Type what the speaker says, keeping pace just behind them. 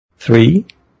3,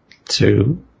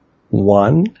 2,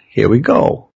 1, here we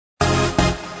go.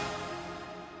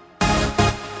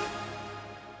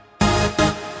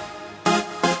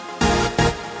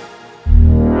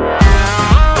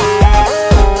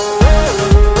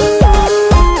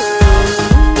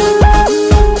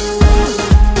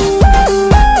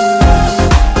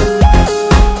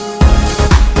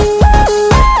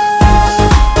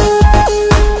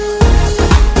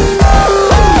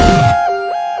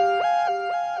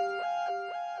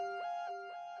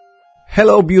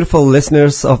 Hello, beautiful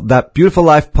listeners of That Beautiful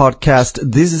Life podcast.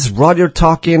 This is Roger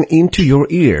talking into your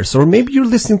ears. Or maybe you're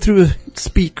listening through a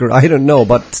speaker. I don't know,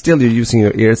 but still you're using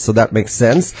your ears, so that makes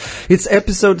sense. It's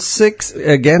episode 6.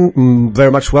 Again,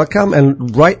 very much welcome.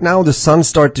 And right now the sun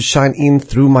started to shine in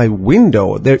through my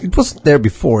window. It wasn't there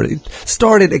before. It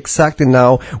started exactly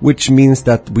now, which means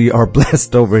that we are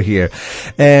blessed over here.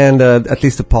 And at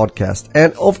least the podcast.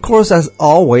 And of course, as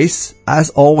always,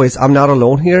 I'm not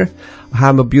alone here. I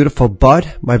have a beautiful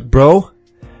bud, my bro,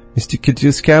 Mr.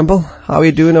 Caduce Campbell. How are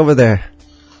you doing over there?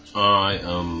 I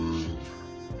am,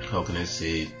 how can I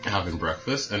say, having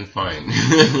breakfast and fine.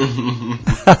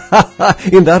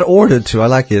 In that order too, I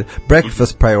like it.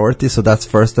 Breakfast priority, so that's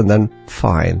first and then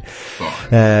fine.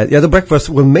 The breakfast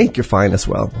will make you fine as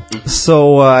well.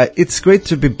 So it's great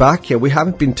to be back here. We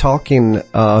haven't been talking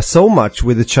so much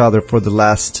with each other for the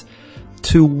last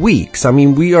 2 weeks. I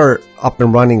mean, we are up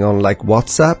and running on like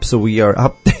WhatsApp, so we are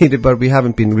updated, but we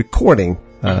haven't been recording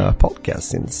podcast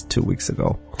since 2 weeks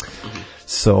ago.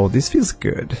 So this feels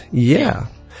good. Yeah.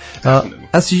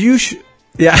 As usual,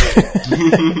 yeah,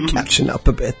 catching up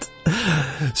a bit.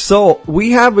 So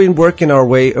we have been working our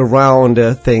way around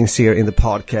things here in the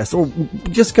podcast, or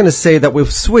just going to say that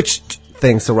we've switched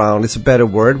things around. It's a better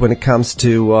word when it comes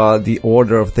to the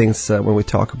order of things when we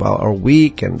talk about our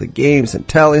week and the games and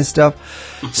telling stuff.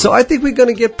 So I think we're going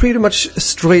to get pretty much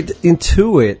straight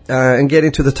into it and get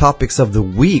into the topics of the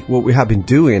week, what we have been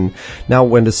doing. Now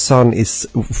when the sun is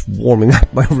warming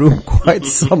up my room quite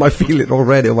some, I feel it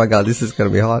already. Oh my God, this is going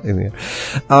to be hot in here.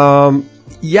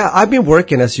 Yeah, I've been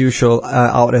working as usual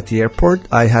out at the airport.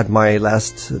 I had my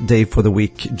last day for the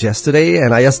week yesterday,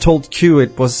 and I just told Q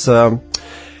it was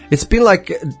it's been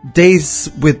like days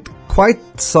with quite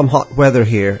some hot weather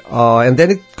here, and then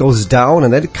it goes down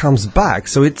and then it comes back.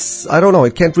 So I don't know, I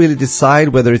can't really decide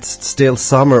whether it's still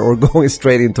summer or going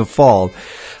straight into fall.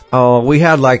 We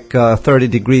had like 30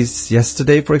 degrees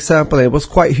yesterday, for example, and it was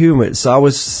quite humid. So I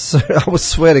was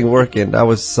sweating working. That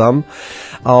was some.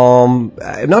 I'm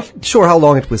not sure how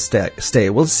long it will stay.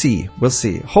 We'll see.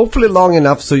 Hopefully long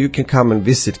enough so you can come and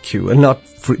visit Q and not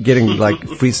getting like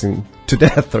freezing to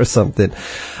death or something.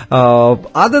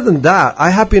 Other than that, I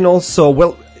have been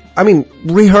also,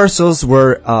 rehearsals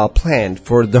were planned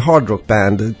for the hard rock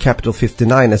band Capital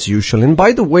 59 as usual. And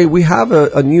by the way, we have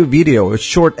a new video, a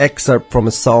short excerpt from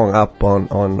a song up on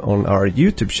our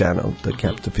YouTube channel, the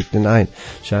Capital 59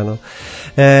 channel.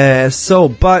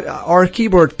 But our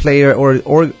keyboard player or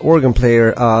organ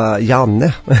player,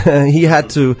 Janne, he had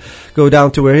to go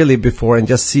down to where he lived before and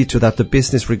just see to that the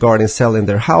business regarding selling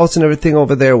their house and everything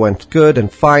over there went good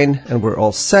and fine, and we're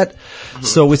all set.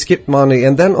 So we skipped Monday,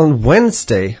 and then on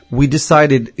Wednesday we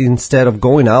decided, instead of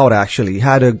going out, actually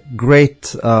had a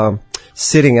great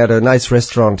sitting at a nice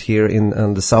restaurant here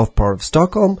in the south part of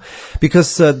Stockholm,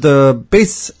 because the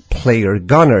bass player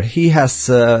Gunnar, he's had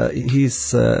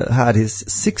his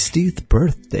 60th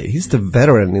birthday. He's the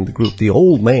veteran in the group, the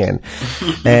old man.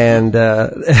 And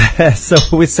so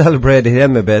we celebrated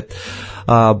him a bit.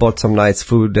 Bought some nice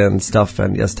food and stuff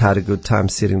and just had a good time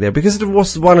sitting there, because it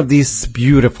was one of these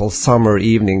beautiful summer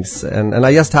evenings, and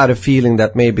I just had a feeling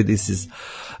that maybe this is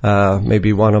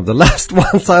maybe one of the last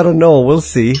ones. I don't know. We'll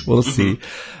see.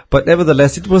 But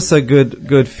nevertheless, it was a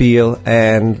good feel,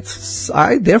 and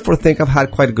I therefore think I've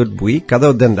had quite a good week.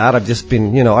 Other than that, I've just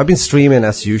been, I've been streaming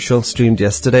as usual. Streamed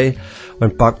yesterday,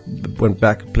 went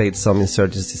back, played some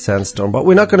Insurgency Sandstorm. But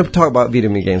we're not going to talk about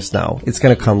video games now. It's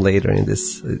going to come later in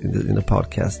the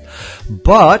podcast.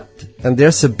 But, and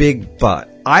there's a big but,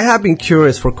 I have been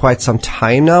curious for quite some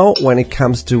time now when it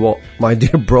comes to what my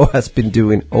dear bro has been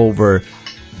doing over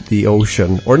the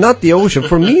ocean, or not the ocean.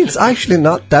 For me, it's actually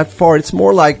not that far. It's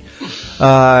more like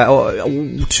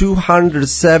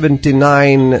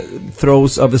 279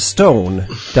 throws of a stone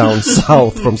down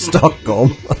south from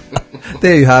Stockholm.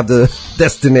 There you have the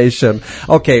destination.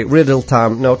 Okay, riddle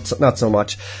time. No, not so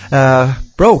much.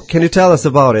 Bro, can you tell us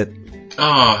about it?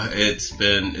 It's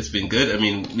been good. I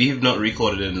mean, we have not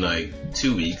recorded in like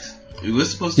 2 weeks. We were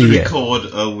supposed to record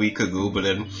a week ago, but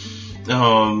then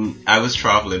I was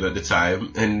traveling at the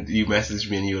time, and you messaged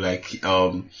me and you were like,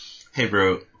 hey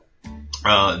bro,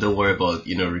 don't worry about,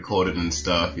 recording and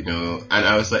stuff, and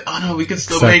I was like, oh no, we can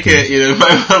still make it,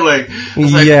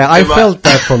 I felt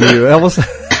that from you. I was,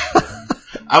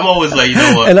 I'm always like, you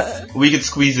know what, we could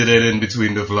squeeze it in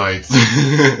between the flights.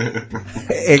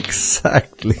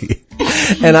 Exactly.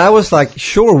 And I was like,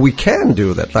 sure, we can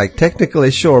do that. Like, technically,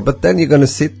 sure. But then you're going to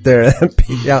sit there and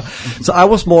So I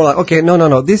was more like, okay,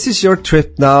 no. This is your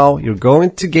trip now. You're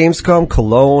going to Gamescom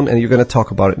Cologne and you're going to talk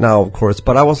about it now, of course.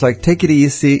 But I was like, take it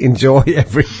easy. Enjoy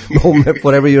every moment,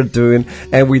 whatever you're doing.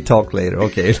 And we talk later.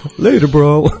 Okay. Later,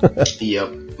 bro.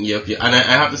 Yep. And I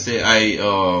have to say, I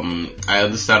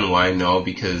understand why now,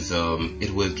 because,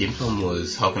 Gamescom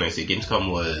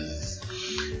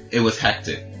was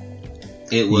hectic.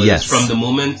 It was from the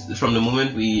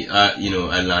moment we, I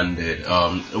landed.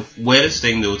 Weirdest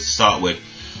thing though to start with,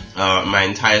 my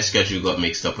entire schedule got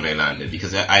mixed up when I landed,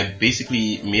 because I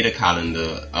basically made a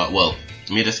calendar,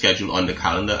 made a schedule on the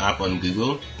calendar app on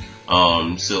Google.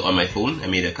 So on my phone, I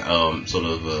made a,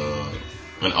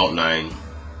 an outline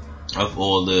of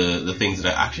all the things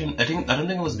that I don't think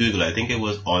it was Google. I think it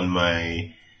was on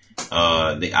my,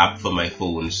 the app for my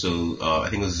phone. So, I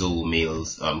think it was Zoho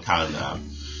Mail's, calendar app.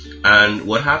 And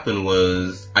what happened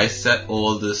was I set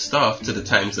all the stuff to the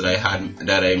times that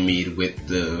I made with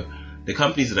the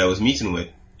companies that I was meeting with.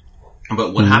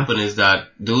 But what happened is that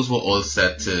those were all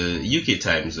set to UK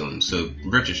time zone, so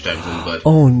British time zone, but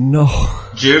oh no,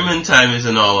 German time is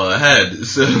an hour ahead.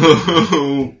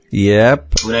 So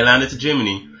yep. When I landed to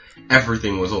Germany,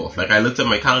 everything was off. Like, I looked at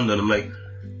my calendar and I'm like,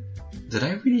 did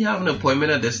I really have an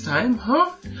appointment at this time?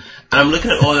 Huh? And I'm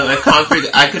looking at all of them.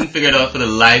 I couldn't figure it out for the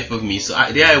life of me. So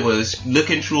there I was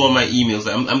looking through all my emails.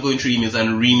 I'm going through emails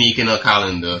and remaking a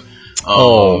calendar.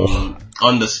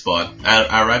 On the spot.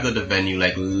 I arrived at the venue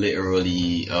like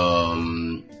literally,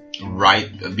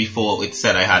 right before it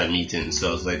said I had a meeting. So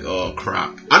I was like, oh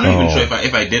crap. I'm not even sure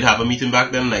if I did have a meeting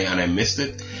back then, and I missed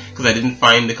it, because I didn't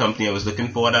find the company I was looking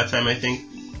for at that time, I think.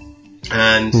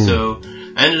 And so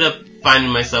I ended up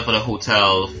finding myself at a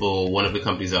hotel for one of the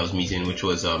companies I was meeting, which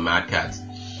was Mad Catz.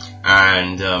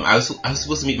 And I was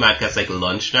supposed to meet Mad Catz like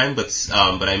lunchtime, but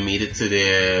I made it to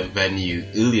their venue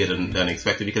earlier than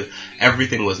expected, because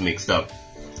everything was mixed up.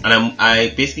 And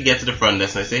I basically get to the front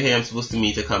desk and I say, hey, I'm supposed to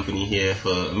meet a company here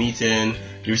for a meeting.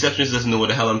 The receptionist doesn't know what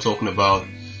the hell I'm talking about.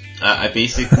 I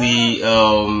basically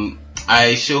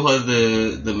I show her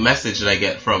the message that I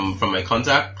get from my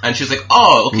contact, and she's like,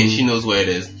 oh, okay, she knows where it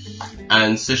is.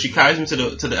 And so she carries me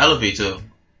to the elevator.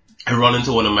 I run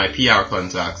into one of my PR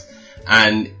contacts,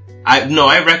 and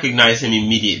I recognize him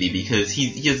immediately, because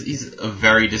he's a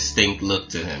very distinct look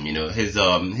to him.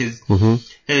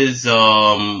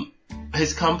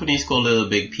 His company is called Little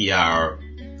Big PR,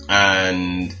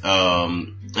 and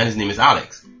his name is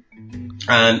Alex.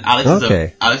 And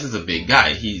Alex is a big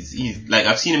guy. He's like,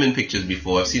 I've seen him in pictures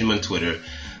before. I've seen him on Twitter.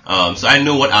 So I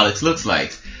know what Alex looks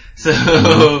like.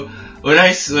 So when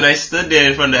I stood there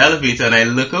in front of the elevator and I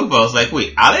look over, I was like,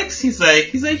 wait, Alex? He's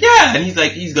like, yeah. And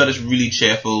he's got this really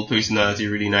cheerful personality,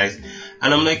 really nice.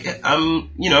 And I'm like, I'm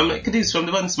like, Cadiz from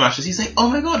the Button Smashers. He's like, oh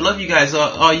my god, love you guys. You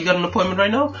got an appointment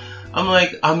right now? I'm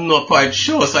like, I'm not quite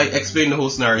sure. So I explained the whole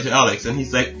scenario to Alex, and he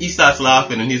starts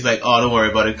laughing, and he's like, oh, don't worry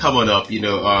about it. Come on up,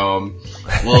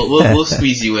 we'll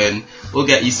squeeze you in. We'll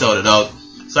get you sorted out.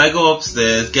 So I go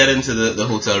upstairs, get into the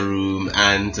hotel room,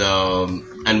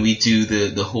 and we do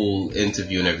the whole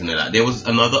interview and everything like that. There was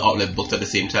another outlet booked at the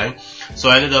same time, so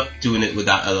I ended up doing it with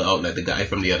that other outlet, the guy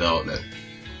from the other outlet.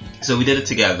 So we did it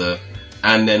together,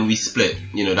 and then we split.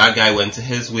 That guy went to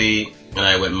his way, and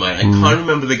I went mine. I can't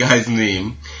remember the guy's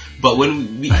name, but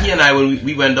when we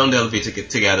went down the elevator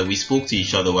together, we spoke to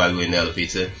each other while we were in the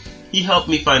elevator. He helped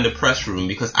me find the press room,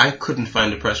 because I couldn't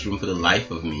find the press room for the life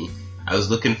of me. I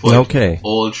was looking for it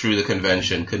all through the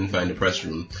convention, couldn't find the press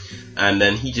room. And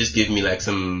then he just gave me like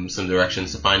some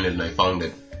directions to find it, and I found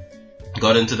it.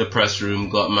 Got into the press room,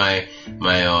 got my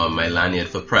lanyard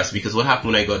for press, because what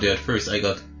happened when I got there at first, I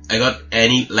got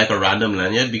a random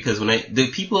lanyard, because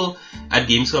the people at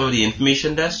Gamescom, the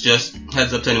information desk, just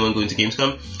heads up to anyone going to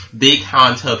Gamescom, they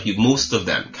can't help you. Most of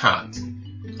them can't.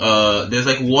 There's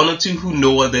like one or two who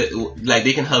know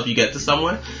they can help you get to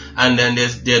somewhere, and then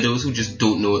there are those who just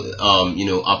don't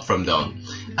know, up from down.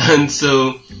 And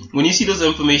so when you see those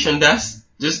information desks,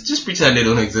 just pretend they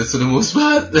don't exist for the most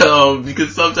part,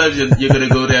 because sometimes you're gonna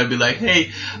go there and be like,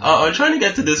 hey, I'm trying to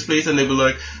get to this place, and they'll be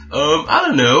like, I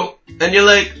don't know, and you're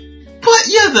like, but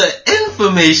you're the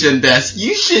information desk,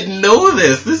 you should know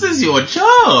this is your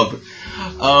job.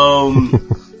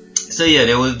 So yeah,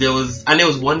 there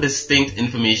was one distinct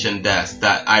information desk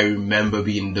that I remember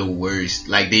being the worst.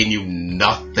 Like, they knew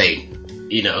nothing.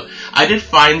 you know, I did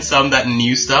find some that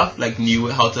knew stuff, like knew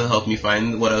how to help me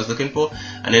find what I was looking for.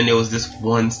 And then there was this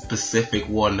one specific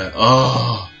one that,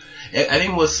 I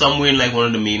think it was somewhere in like one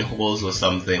of the main halls or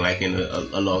something, like in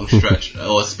a long stretch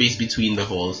or space between the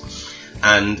halls.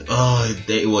 And,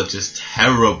 they were just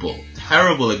terrible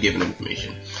at giving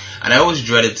information. And I always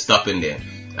dreaded stopping there.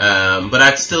 But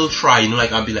I'd still try, you know,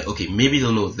 like I'd be like, okay, maybe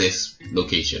they'll know this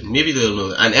location. Maybe they'll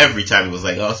know. And every time it was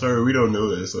like, oh, sorry, we don't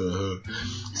know this.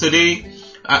 So they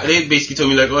basically told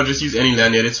me like, oh, just use any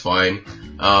lanyard, it's fine.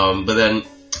 But then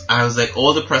I was like,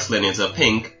 all the press lanyards are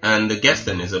pink and the guest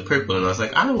lanyards are purple. And I was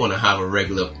like, I don't want to have a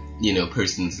regular, you know,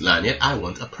 person's lanyard. I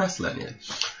want a press lanyard.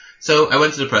 So I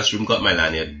went to the press room, got my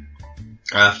lanyard.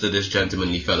 After this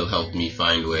gentlemanly fellow helped me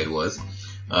find where it was.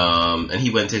 And he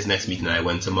went to his next meeting and I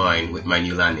went to mine with my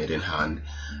new lanyard in hand.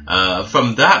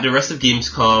 From that, the rest of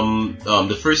Gamescom,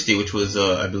 the first day, which was,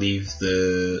 I believe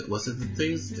was it the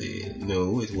Thursday?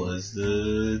 No, it was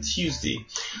the Tuesday.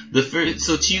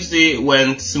 So Tuesday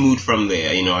went smooth from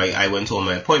there. You know, I went to all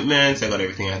my appointments, I got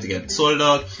everything I had to get sorted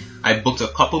out. I booked a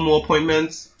couple more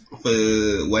appointments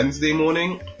for Wednesday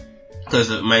morning, because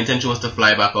my intention was to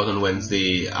fly back out on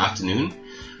Wednesday afternoon.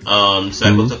 So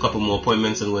I booked a couple more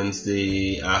appointments on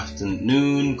Wednesday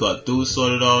afternoon, got those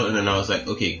sorted out, and then I was like,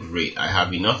 okay, great, I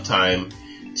have enough time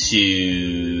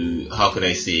to,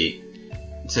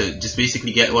 to just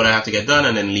basically get what I have to get done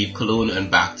and then leave Cologne and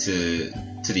back to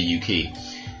the UK.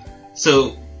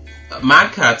 So,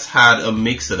 Mad Catz had a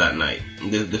mixer that night.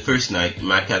 The first night,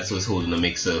 Mad Catz was holding a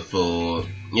mixer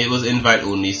it was invite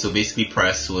only, so basically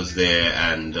press was there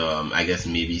and I guess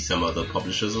maybe some other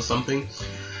publishers or something.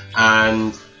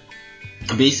 And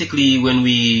basically when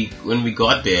I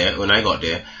got there,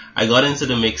 I got into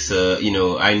the mixer, you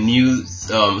know, I knew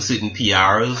certain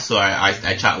PRs, so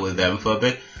I chat with them for a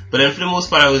bit. But then for the most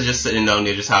part I was just sitting down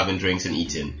there just having drinks and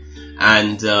eating.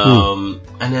 And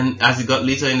then as it got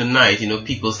later in the night, you know,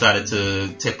 people started to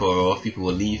tip off, people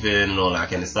were leaving and all that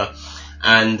kind of stuff.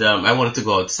 And I wanted to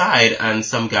go outside, and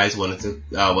some guys wanted to,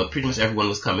 pretty much everyone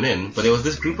was coming in, but there was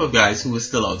this group of guys who were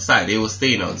still outside. They were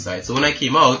staying outside. So when I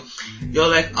came out, they were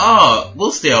like, oh,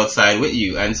 we'll stay outside with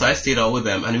you. And so I stayed out with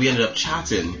them, and we ended up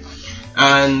chatting.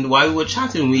 And while we were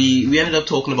chatting, we ended up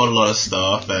talking about a lot of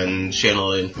stuff and sharing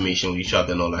all the information with each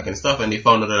other and all that kind of stuff. And they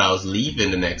found out that I was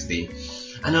leaving the next day.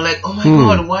 And they're like, oh my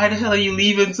god, why the hell are you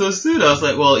leaving so soon? I was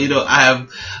like, well, you know, I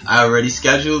already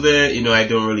scheduled it. You know, I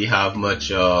don't really have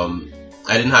much,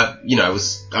 I didn't have, you know,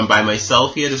 I'm by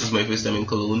myself here. This was my first time in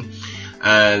Cologne.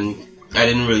 And I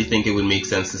didn't really think it would make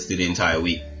sense to stay the entire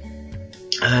week.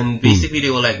 And basically they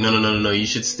were like, no, you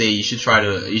should stay. You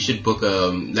should book,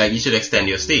 you should extend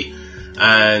your stay.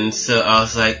 And so I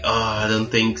was like, oh, I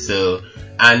don't think so.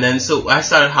 And then so I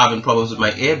started having problems with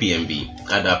my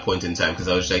Airbnb at that point in time, because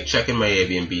I was like checking my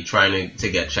Airbnb, trying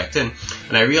to get checked in.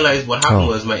 And I realized what happened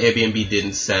was my Airbnb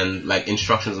didn't send like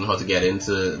instructions on how to get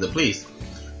into the place.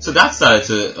 So that started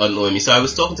to annoy me. So I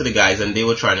was talking to the guys and they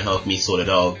were trying to help me sort it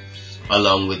out,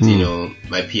 along with, you know,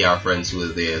 my PR friends who were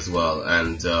there as well.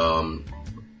 And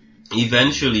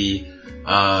eventually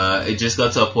it just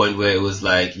got to a point where it was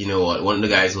like, you know what, one of the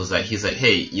guys was like, he's like,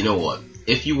 hey, you know what,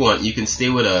 if you want, you can stay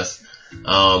with us.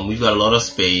 We've got a lot of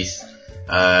space.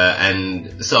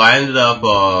 And so I ended up,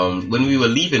 when we were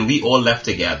leaving, we all left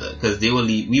together, because we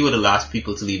were the last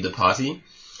people to leave the party.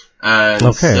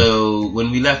 And so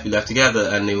when we left together,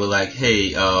 and they were like, hey,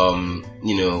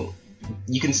 you know,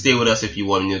 you can stay with us if you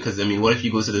want, you know, because I mean, what if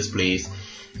you go to this place,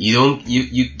 you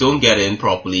don't get in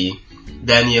properly,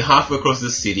 then you're halfway across the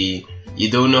city,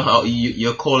 you don't know how,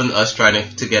 you're calling us trying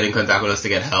to get in contact with us to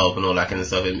get help and all that kind of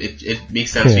stuff. It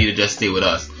makes sense for you to just stay with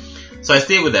us. So I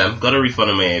stayed with them, got a refund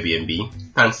on my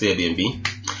Airbnb, thanks to Airbnb,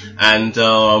 and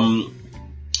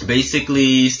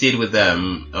basically stayed with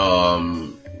them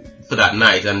for that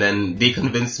night, and then they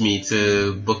convinced me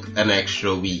to book an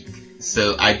extra week.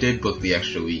 So I did book the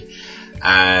extra week,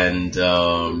 and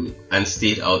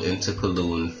stayed out into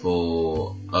Cologne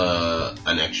for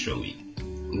an extra week.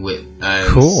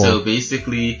 Cool. So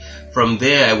basically from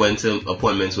there I went to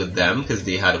appointments with them, because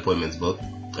they had appointments booked,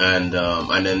 and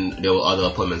then there were other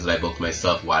appointments that I booked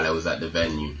myself while I was at the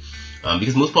venue.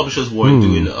 Because most publishers weren't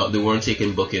they weren't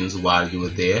taking bookings while you were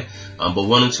there. But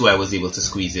one or two I was able to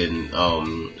squeeze in,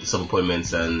 some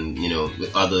appointments, and, you know,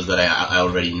 with others that I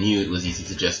already knew, it was easy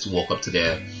to just walk up to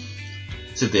their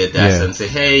desk and say,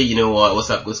 hey, you know what, what's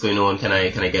up, what's going on, can I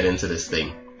get into this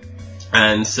thing?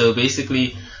 And so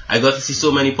basically, I got to see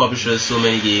so many publishers, so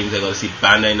many games. I got to see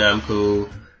Bandai Namco,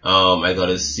 I got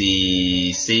to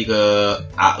see Sega,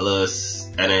 Atlas,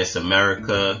 NS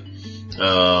America,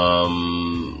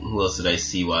 who else did I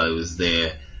see while I was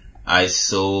there? I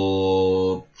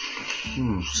saw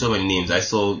so many names. I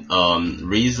saw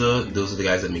Razer. Those are the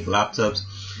guys that make laptops.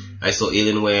 I saw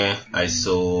Alienware. I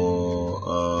saw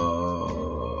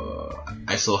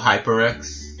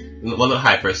HyperX. Well, not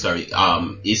HyperX. Sorry.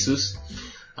 Asus.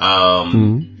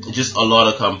 Just a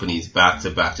lot of companies back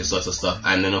to back, just sorts of stuff.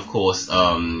 And then of course,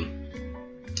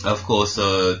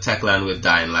 Techland with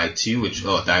Dying Light 2, which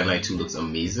Dying Light 2 looks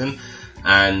amazing.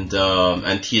 And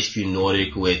THQ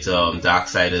Nordic with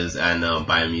Darksiders and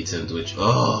Biomutant, which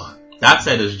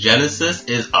Darksiders Genesis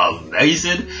is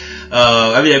amazing.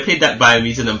 I mean, I played that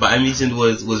Biomutant, and Biomutant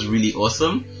was really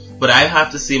awesome. But I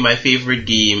have to say my favorite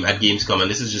game at Gamescom, and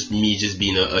this is just me just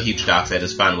being a huge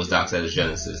Darksiders fan, was Darksiders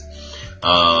Genesis.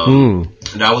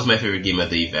 That was my favorite game at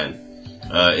the event.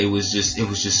 It was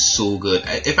just so good.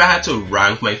 If I had to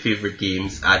rank my favorite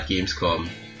games at Gamescom,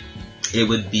 it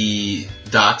would be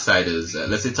Darksiders.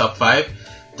 Let's say top 5.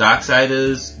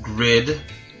 Darksiders, Grid.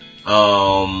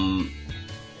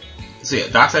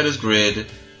 Darksiders, Grid,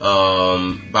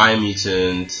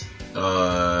 Biomutant,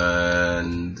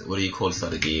 and what do you call this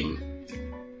other game?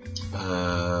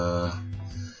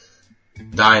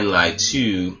 Dying Light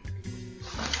 2,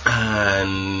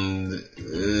 and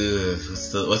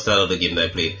what's that other game that I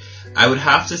played? I would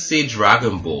have to say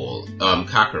Dragon Ball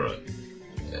Kakarot.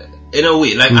 In a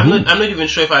way, like I'm not even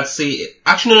sure if I'd say.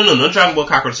 Actually, no, not Dragon Ball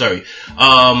Kakarot. Sorry,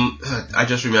 I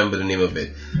just remember the name of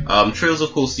it. Trails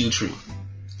of Cold Steel 3.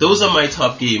 Those are my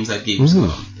top games at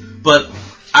Gamescom. But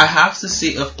I have to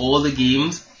say, of all the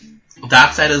games,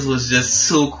 Darksiders was just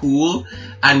so cool.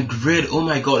 And Grid, oh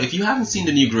my god, if you haven't seen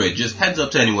the new Grid, just heads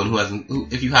up to anyone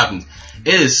if you haven't,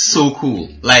 it is so cool.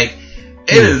 Like,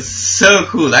 it is so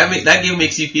cool. That game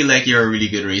makes you feel like you're a really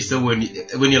good racer when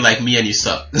you're like me and you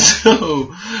suck.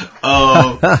 So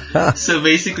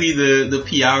basically the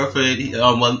PR for it,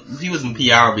 he was in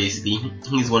PR basically.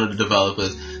 He's one of the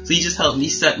developers. So he just helped me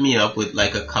set me up with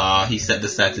like a car. He set the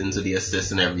settings with the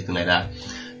assist and everything like that.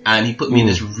 And he put me in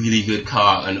this really good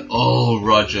car, and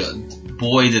Roger,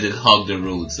 boy did it hug the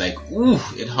roads. Like,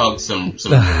 it hugged some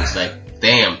roads. Like,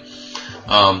 damn.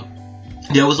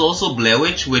 There was also Blair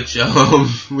Witch, which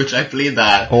I played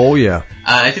that. Oh yeah.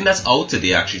 I think that's out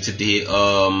today actually. Today,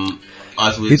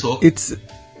 as we talk. It's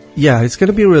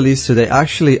gonna be released today.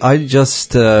 Actually, I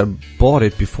just bought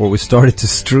it before we started to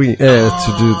stream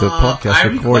to do the podcast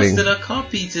recording. I requested a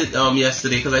copy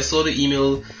yesterday because I saw the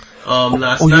email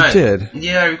last night. Oh, you did?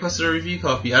 Yeah, I requested a review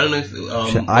copy. I don't know if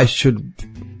I should.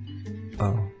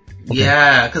 Oh. Okay.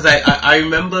 Yeah, because I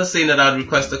remember saying that I'd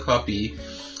request a copy.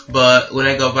 But when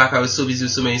I got back, I was so busy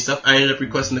with so many stuff. I ended up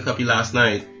requesting the copy last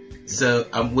night. So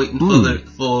I'm waiting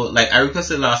I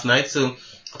requested it last night. So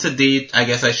today, I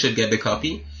guess I should get the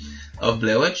copy of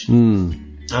Blair Witch.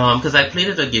 Because I played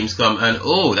it at Gamescom, and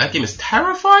that game is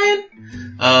terrifying.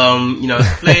 I was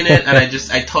playing it, and I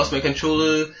tossed my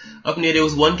controller up near. There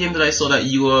was one game that I saw that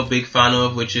you were a big fan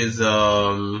of, which is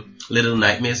Little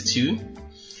Nightmares 2.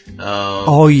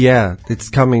 It's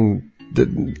coming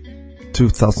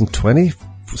 2020.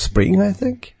 Spring, I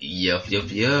think. Yup.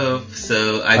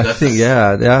 So I got to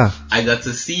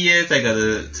see it. I got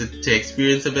to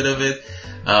experience a bit of it.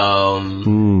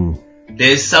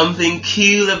 There's something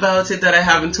cool about it that I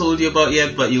haven't told you about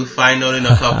yet, but you'll find out in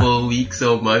a couple of weeks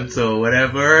or months or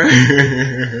whatever.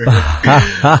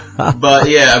 But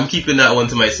yeah, I'm keeping that one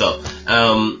to myself.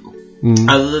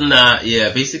 Other than that,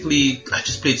 basically I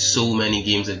just played so many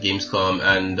games at Gamescom,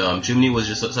 and Germany was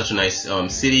just such a nice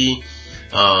city.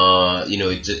 I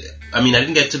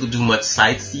didn't get to do much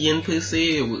sightseeing per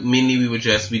se. Mainly we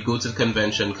go to the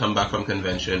convention, come back from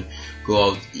convention, go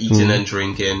out eating and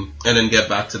drinking, and then get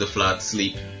back to the flat,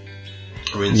 sleep,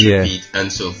 rinse, repeat, and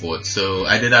so forth. So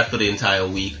I did that for the entire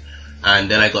week, and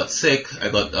then I got sick. I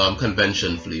got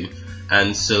convention flu,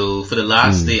 and so for the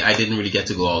last day I didn't really get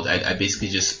to go out. I basically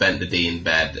just spent the day in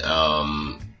bed.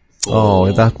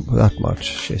 That much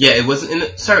shit. Yeah, it wasn't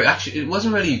it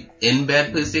wasn't really in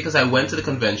bed per se, because I went to the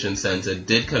convention center,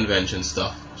 did convention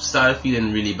stuff, started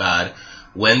feeling really bad,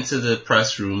 went to the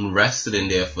press room, rested in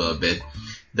there for a bit,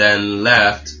 then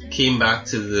left, came back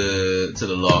to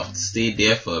the loft, stayed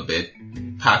there for a bit,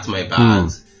 packed my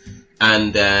bags,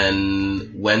 and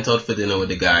then went out for dinner with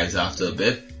the guys after a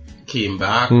bit, came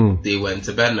back, they went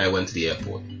to bed, and I went to the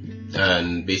airport.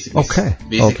 And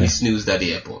basically snoozed at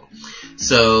the airport.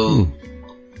 So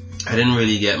I didn't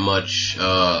really get much,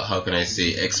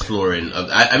 exploring.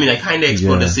 I kind of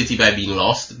explored the city by being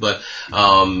lost, but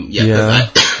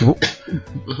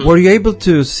Were you able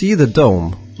to see the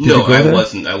dome? No, I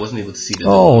wasn't. I wasn't able to see the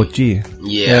dome. Oh, gee.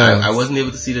 Yeah. I wasn't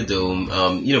able to see the dome.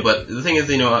 But the thing is,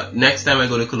 next time I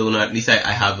go to Kelowna, at least I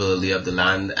have a lay of the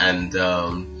land, and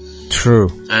True.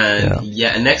 And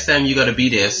and next time you gotta be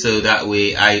there, so that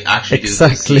way I actually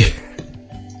exactly. do this.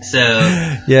 So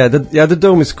the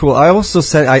dome is cool. I also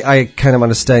said I kind of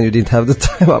understand you didn't have the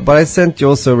time, but I sent you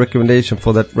also a recommendation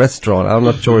for that restaurant. I'm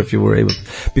not sure if you were able,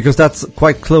 because that's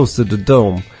quite close to the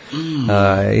dome.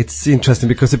 It's interesting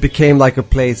because it became like a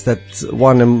place that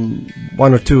one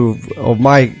or two of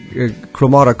my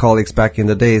Chromata colleagues back in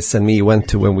the days and me went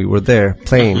to when we were there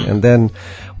playing. And then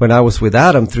when I was with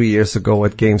Adam 3 years ago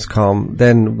at Gamescom,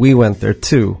 then we went there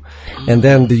too. And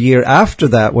then the year after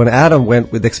that, when Adam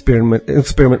went with Experiment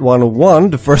 101,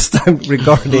 the first time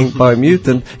regarding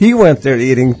Biomutant, he went there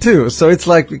eating too. So it's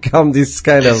like become this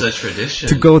kind of a tradition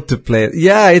to go to play.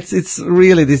 Yeah, it's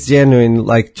really this genuine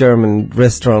like German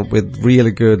restaurant with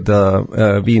really good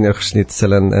Wiener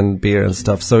Schnitzel and beer and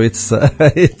stuff. So it's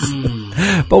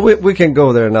but we can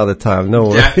go there another time. No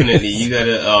worries. Definitely, you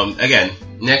gotta again.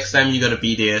 Next time you gotta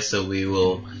be there, so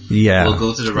we'll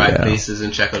go to the right places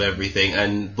and check out everything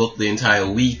and book the entire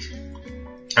week.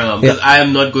 Because I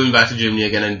am not going back to Germany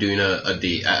again and doing a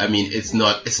day. I mean,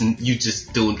 you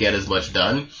just don't get as much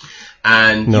done,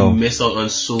 and you miss out on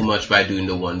so much by doing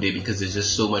the one day because there's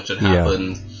just so much that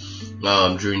happens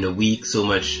during the week, so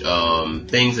much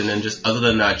things, and then just other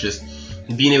than that, just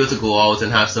being able to go out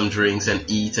and have some drinks and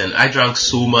eat. And I drank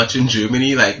so much in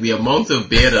Germany, like the amount of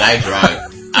beer that I drank.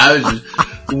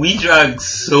 We drank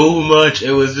so much.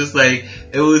 It was just like,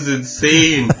 it was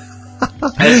insane.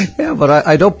 Yeah, but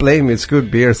I don't blame you. It's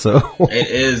good beer, so. It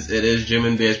is.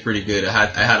 German beer is pretty good. I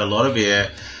had a lot of beer.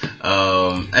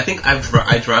 I think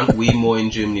I drank way more in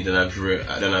Germany than I've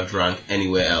drank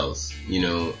anywhere else, you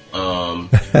know.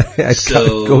 It kind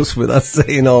of goes without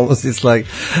saying almost. It's like,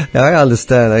 I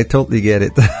understand. I totally get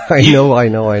it. I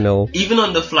know. Even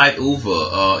on the flight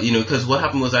over, you know, because what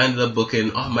happened was I ended up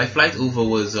booking, my flight over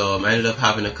was, I ended up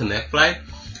having a connect flight.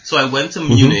 So I went to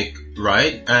Munich,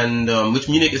 right? And, which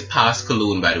Munich is past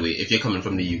Cologne, by the way, if you're coming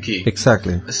from the UK.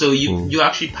 Exactly. So you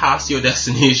actually pass your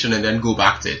destination and then go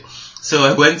back to it. So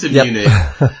I went to Munich,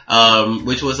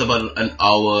 which was about an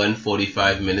hour and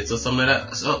 45 minutes or something like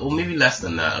that. So, or maybe less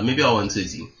than that, maybe hour and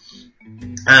 30.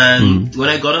 And when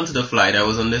I got onto the flight, I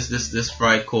was on this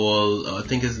flight called, I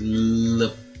think it's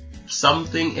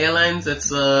something Airlines. It's,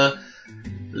 do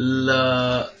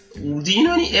you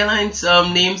know any airlines,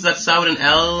 names that start with an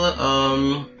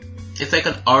L? It's like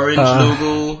an orange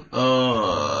logo.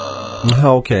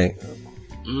 Okay.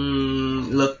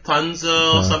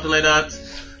 Lufthansa or something like that.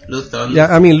 Lufthansa. Yeah,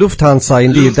 I mean Lufthansa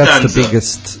indeed. That's the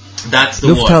biggest. That's the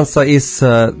Lufthansa one. is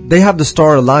they have the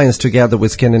Star Alliance together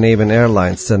with Scandinavian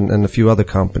Airlines and a few other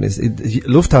companies.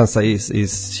 Lufthansa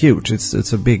is huge.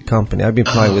 It's a big company. I've been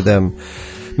flying with them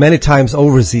many times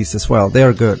overseas as well. They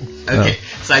are good. Okay,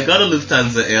 so I got a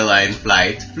Lufthansa airline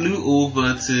flight, flew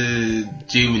over to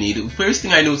Germany. The first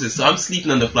thing I noticed, so I'm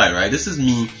sleeping on the flight, right? This is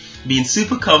me being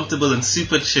super comfortable and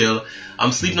super chill.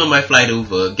 I'm sleeping on my flight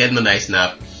over, getting a nice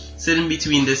nap, sitting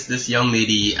between this young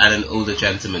lady and an older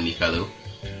gentlemanly fellow.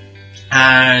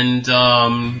 And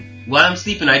while I'm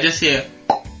sleeping, I just hear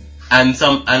and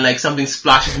something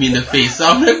splashes me in the face. So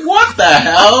I'm like, what the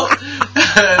hell?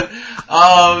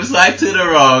 So I turn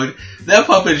around. They're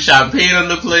popping champagne on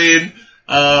the plane.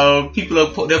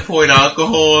 They're pouring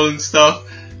alcohol and stuff.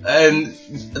 And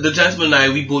the gentleman and I,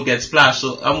 we both get splashed.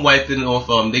 So I'm wiping off.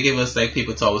 They gave us like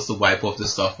paper towels to wipe off the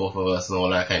stuff off of us and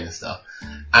all that kind of stuff.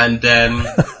 And then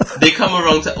they come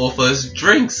around to offer us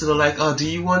drinks. So they're like, "Oh, do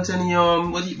you want any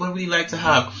what would you like to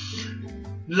have?"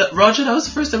 Roger, that was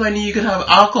the first time I knew you could have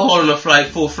alcohol on a flight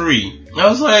for free. I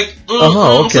was like,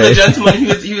 okay. So the gentleman,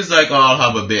 he was like, "Oh, I'll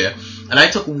have a beer." And I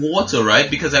took water, right?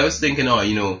 Because I was thinking,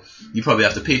 you probably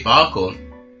have to pay for alcohol.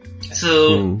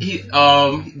 So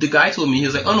the guy told me, he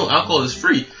was like, "Oh no, alcohol is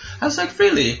free." I was like,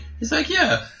 "Really?" He's like,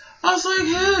 "Yeah." I was like,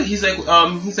 "Yeah." He's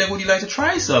like, "Would you like to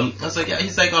try some?" I was like, "Yeah."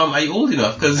 He's like, "Are you old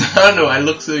enough?" Because I don't know, I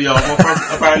look so young.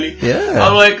 Apparently, yeah.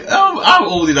 I'm like, I'm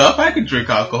old enough. I can drink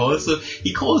alcohol. So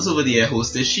he calls over the air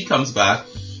hostess. She comes back,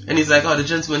 and he's like, "Oh, the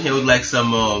gentleman here would like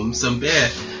some beer."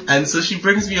 And so she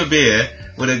brings me a beer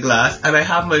with a glass, and I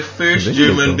have my first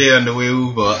German beer on the way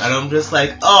over, and I'm just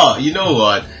like, "Oh, you know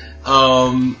what?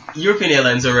 European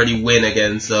Airlines already win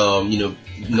against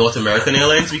North American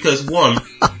Airlines because one,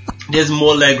 there's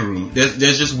more legroom.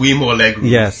 There's just way more legroom.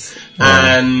 Yes.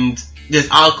 And there's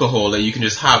alcohol that you can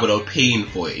just have without paying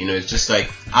for it. It's just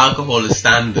like alcohol is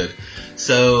standard.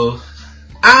 So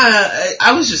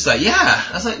I was just like, yeah.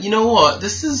 I was like, you know what?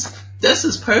 This is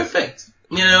perfect.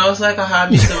 I was like, I had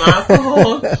me some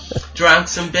alcohol, drank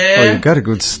some beer. Oh, you got a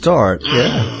good start.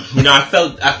 Yeah. I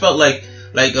felt like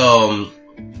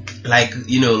like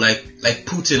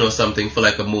Putin or something for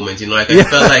like a moment, you know, like I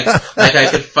felt like I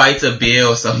could fight a bear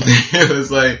or something. It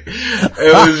was like,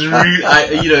 it was really,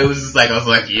 it was just like, I was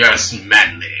like, yes,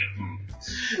 manly.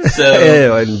 So,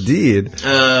 yeah, indeed.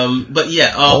 But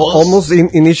yeah, almost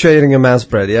initiating a man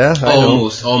spread, yeah?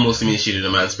 Almost initiated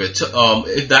a man spread.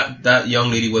 If that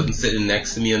young lady wasn't sitting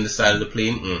next to me on the side of the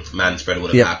plane, man spread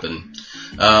would have happened.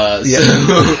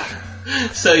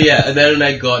 So yeah, and then when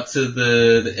I got to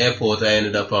the airport, I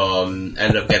ended up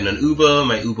getting an Uber.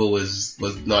 My Uber was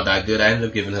not that good. I ended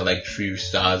up giving her like 3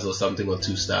 stars or something, or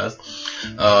 2 stars.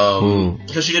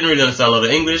 Because she didn't really understand a lot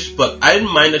of English, but I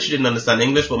didn't mind that she didn't understand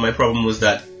English, but my problem was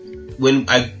that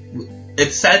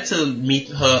it said to meet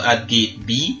her at gate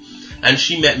B, and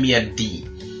she met me at D.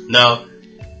 Now,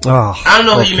 I don't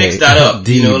know how you mix that up.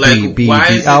 D, B, why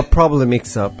D. is I'll probably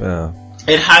mix up,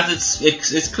 It has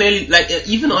it's clearly, like,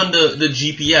 even on the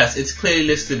GPS, it's clearly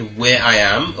listed where I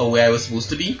am, or where I was supposed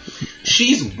to be.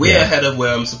 She's way ahead of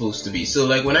where I'm supposed to be. So,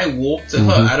 like, when I walked to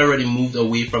her, I'd already moved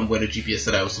away from where the GPS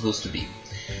said I was supposed to be.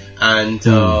 And,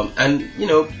 you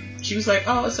know, she was like,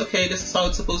 oh, it's okay, this is how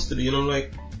it's supposed to be. And I'm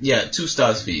like, yeah, 2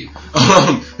 stars for you.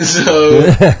 So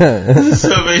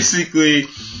basically,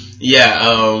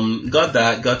 got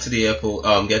to the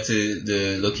airport, get to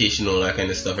the location, all that kind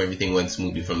of stuff. Everything went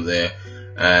smoothly from there.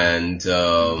 And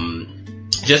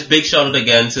just big shout out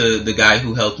again to the guy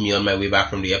who helped me on my way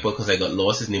back from the airport, because I got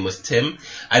lost. His name was Tim.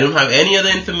 I don't have any other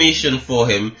information for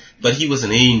him, but he was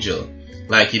an angel.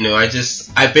 Like, you know, I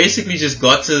basically just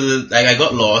got I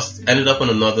got lost, ended up on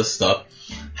another stop,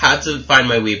 had to find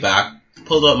my way back,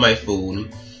 pulled out my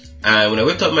phone, and when I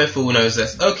whipped up my phone, I was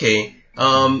just, okay,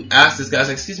 I asked this guy, I was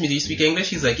like, excuse me, do you speak English?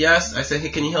 He's like, yes. I said, hey,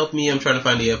 can you help me? I'm trying to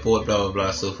find the airport, blah, blah,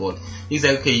 blah, so forth. He's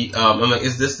like, okay, I'm like,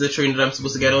 is this the train that I'm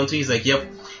supposed to get onto? He's like, yep.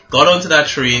 Got onto that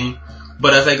train,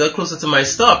 but as I got closer to my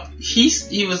stop,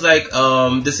 he was like,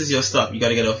 this is your stop, you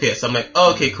gotta get off here. So I'm like,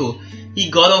 oh, okay, cool. He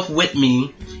got off with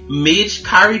me,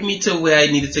 carried me to where I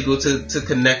needed to go to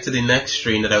connect to the next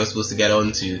train that I was supposed to get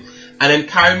onto, and then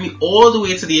carried me all the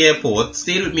way to the airport,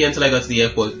 stayed with me until I got to the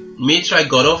airport, made sure I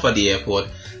got off at the airport,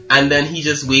 and then he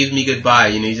just waved me goodbye.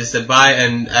 You know, he just said bye,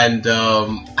 and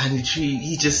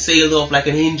he just sailed off like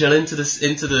an angel into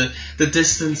the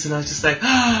distance, and I was just like,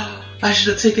 I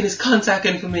should have taken his contact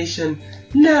information.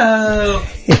 No.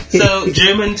 So,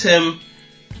 German Tim,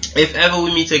 if ever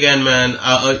we meet again, man,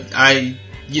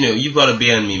 you've got to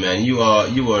be on me, man. You are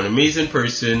an amazing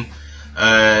person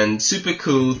and super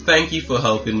cool. Thank you for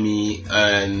helping me,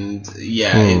 and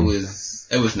it was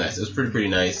nice. It was pretty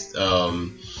nice.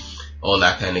 All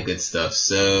that kind of good stuff.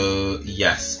 So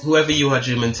yes, whoever you are,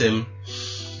 German Tim,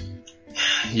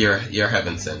 you're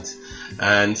heaven sent.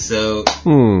 And so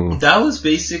that was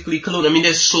basically Cologne. I mean,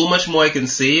 there's so much more I can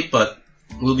say, but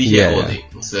we'll be here all day.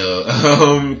 So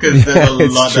because there's a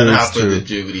lot that happened in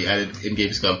Germany and in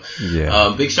Gamescom.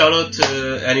 Yeah. Big shout out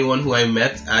to anyone who I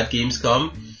met at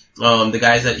Gamescom. The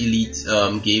guys at Elite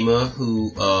Gamer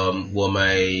who were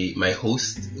my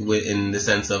host in the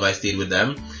sense of I stayed with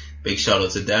them. Big shout out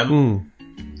to them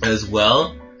as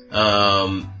well.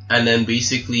 And then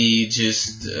basically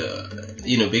just,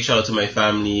 big shout out to my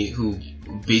family who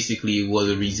basically were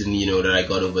the reason, that I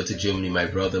got over to Germany. My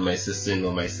brother, my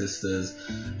sister-in-law, my sisters,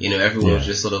 everyone was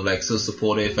just sort of like so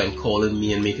supportive and calling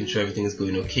me and making sure everything is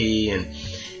going okay. And,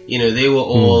 they were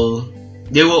all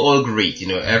great.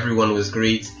 Everyone was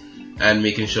great. And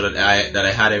making sure that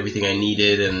I had everything I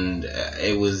needed, and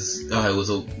they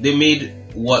made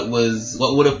what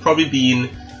would have probably been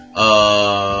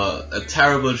a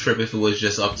terrible trip if it was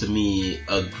just up to me,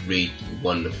 a great,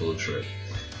 wonderful trip.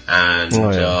 And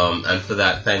and for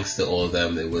that, thanks to all of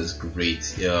them, it was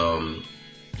great. And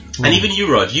even you,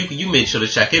 Rod, you made sure to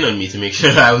check in on me to make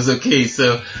sure that I was okay.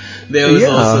 So there was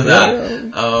also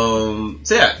that.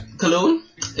 So yeah, Cologne.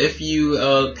 If you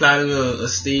plan a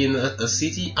stay in a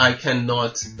city, I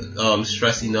cannot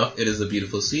stress enough, it is a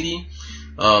beautiful city.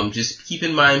 Just keep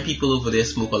in mind, people over there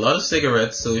smoke a lot of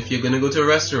cigarettes, so if you're gonna go to a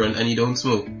restaurant and you don't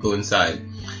smoke, go inside.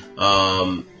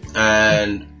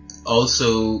 And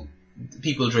also,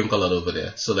 people drink a lot over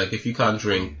there, so like if you can't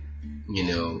drink,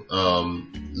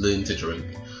 learn to drink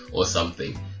or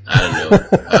something. I don't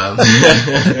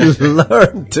know.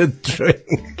 Learn to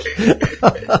drink.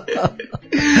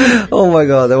 Oh my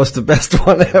god, that was the best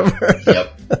one ever.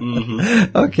 Yep.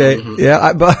 Mm-hmm. Okay. Mm-hmm.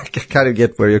 Yeah, but I kind of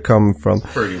get where you're coming from.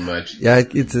 Pretty much. Yeah,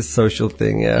 it's a social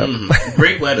thing, yeah. Mm-hmm.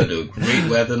 Great weather though. Great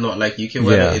weather, not like UK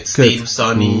weather. Yeah, it stayed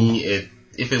sunny.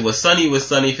 If it was sunny, it was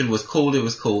sunny. If it was cold, it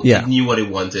was cold. Yeah. It knew what it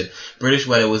wanted. British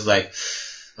weather was like,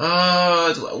 Do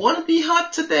I want to be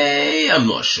hot today? I'm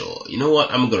not sure. You know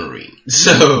what? I'm gonna rain.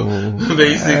 So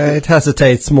basically, it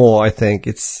hesitates more. I think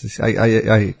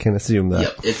I can assume that.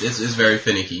 Yep, it's very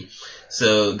finicky.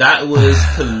 So that was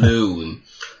Cologne.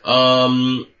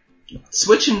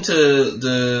 Switching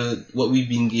to what we've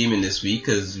been gaming this week,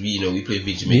 because we play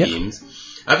VGMA games.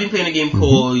 I've been playing a game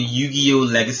called Yu-Gi-Oh!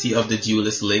 Legacy of the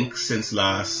Duelist Link since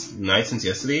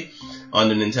yesterday, on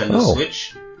the Nintendo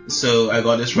Switch. So I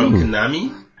got this from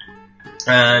Konami,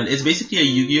 and it's basically a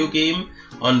Yu-Gi-Oh! Game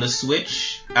on the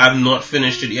Switch. I've not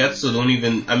finished it yet, so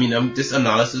this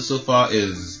analysis so far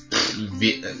is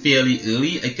fairly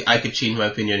early. I could change my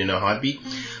opinion in a heartbeat.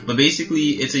 But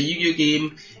basically, it's a Yu-Gi-Oh!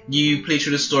 Game. You play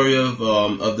through the story of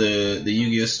the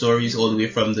Yu-Gi-Oh! Stories all the way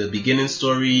from the beginning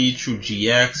story through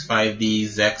GX, 5D,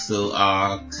 Zexal,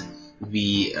 Arc,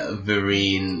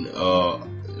 Verines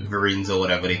or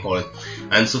whatever they call it,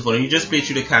 and so forth. And you just play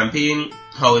through the campaign.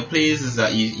 How it plays is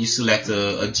that you select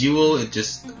a duel. It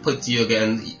just puts you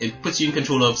in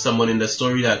control of someone in the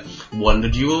story that won the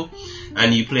duel,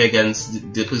 and you play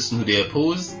against the person who they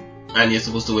oppose. And you're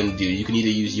supposed to win the duel. You can either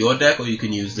use your deck or you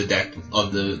can use the deck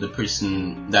of the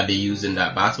person that they use in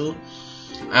that battle.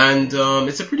 And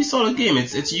it's a pretty solid game.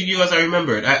 It's Yu-Gi-Oh! As I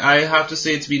remember it. I have to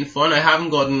say it's been fun. I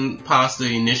haven't gotten past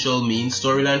the initial main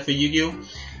storyline for Yu-Gi-Oh!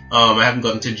 I haven't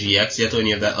gotten to GX yet or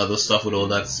any of that other stuff with all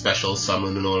that special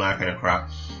summon and all that kind of crap.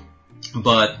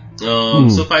 But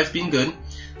so far it's been good.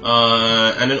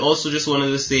 And then also just wanted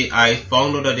to say I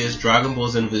found out that there's Dragon Ball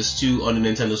Xenoverse 2 on the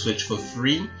Nintendo Switch for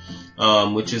free.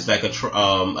 Which is like a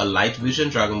light version,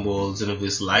 Dragon Ball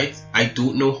Xenoverse Lite. I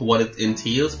don't know what it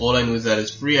entails. All I know is that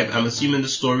it's free. I'm assuming the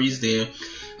story's there,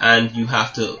 and you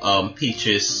have to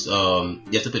purchase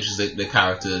the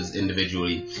characters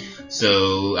individually.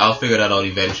 So I'll figure that out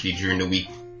eventually during the week.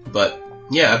 But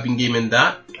yeah, I've been gaming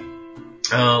that.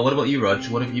 What about you, Raj?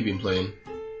 What have you been playing?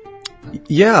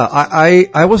 Yeah,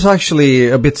 I was actually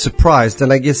a bit surprised,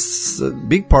 and I guess a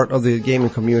big part of the gaming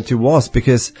community was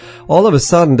because all of a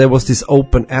sudden there was this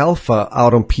open alpha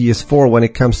out on PS4 when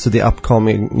it comes to the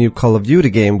upcoming new Call of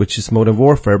Duty game, which is Modern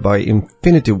Warfare by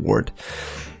Infinity Ward.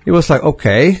 It was like,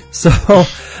 okay, so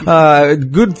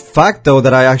good fact though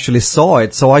that I actually saw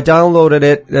it. So I downloaded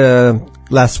it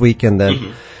last weekend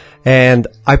then. And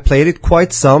I played it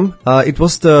quite some. It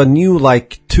was the new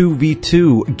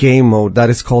 2v2 game mode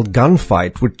that is called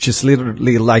Gunfight, which is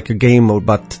literally like a game mode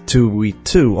but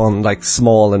 2v2 on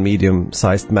small and medium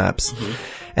sized maps.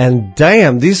 And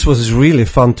damn, this was really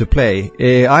fun to play.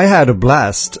 I had a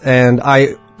blast, and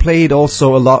I played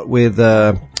also a lot with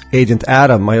Agent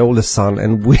Adam, my oldest son,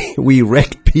 and we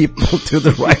wrecked people to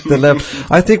the right and left.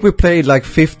 I think we played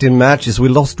 15 matches. We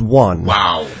lost 1.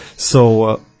 Wow.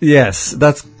 So, yes,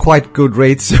 that's quite good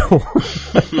ratio.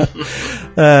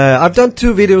 I've done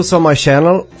 2 videos on my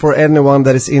channel for anyone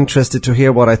that is interested to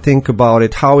hear what I think about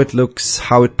it, how it looks,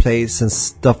 how it plays, and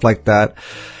stuff like that.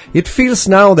 It feels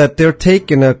now that they're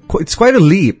taking it's quite a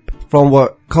leap from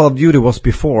what Call of Duty was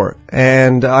before.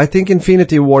 And I think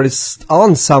Infinity Ward is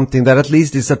on something that at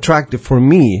least is attractive for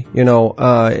me,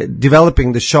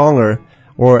 developing the genre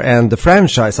and the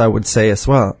franchise, I would say as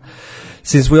well.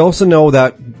 Since we also know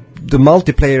that the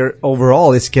multiplayer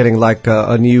overall is getting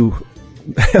a new,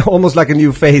 almost like a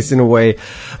new phase in a way.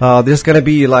 There's gonna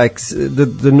be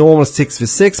the normal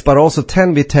 6v6, but also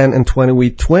 10v10 and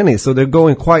 20v20. So they're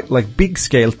going quite big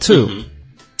scale too.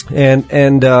 And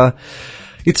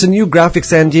it's a new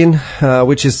graphics engine,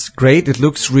 which is great. It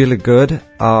looks really good.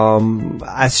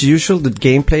 As usual, the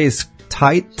gameplay is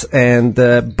tight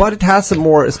but it has a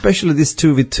more, especially this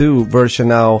 2v2 version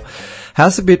now,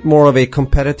 has a bit more of a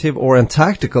competitive or a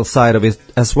tactical side of it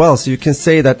as well. So you can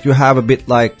say that you have a bit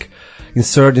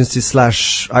Insurgency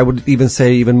 / I would even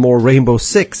say even more Rainbow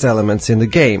Six elements in the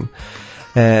game.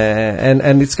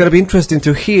 And it's going to be interesting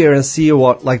to hear and see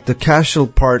what the casual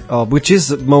part of, which is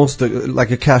most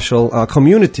a casual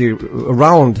community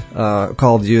around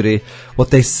Call of Duty, what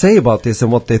they say about this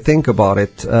and what they think about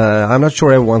it. I'm not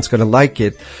sure everyone's going to like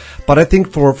it, but I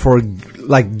think for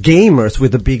gamers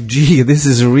with a big G, this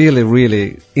is really,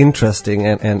 really interesting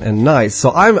and nice.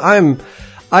 So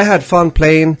I had fun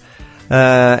playing,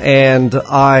 and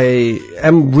I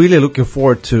am really looking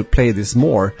forward to play this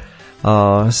more.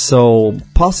 So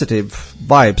positive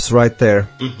vibes right there.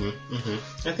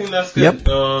 I think that's good. Yep.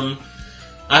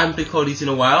 I haven't played Call of Duty in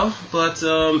a while, but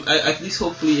at least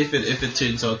hopefully if it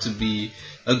turns out to be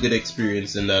a good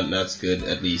experience, then that's good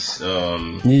at least.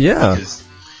 Yeah. Because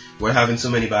we're having so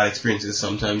many bad experiences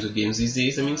sometimes with games these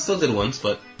days. I mean, still good ones,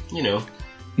 but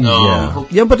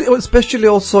Yeah, but especially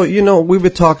also, you know, we were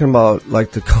talking about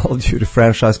like the Call of Duty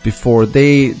franchise before.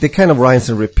 They kind of rinse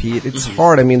and repeat. It's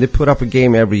hard. I mean, they put up a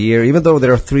game every year, even though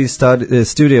there are 3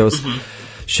 studios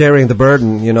sharing the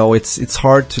burden. You know, it's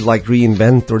hard to like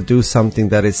reinvent or do something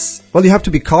that is. Well, you have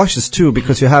to be cautious too,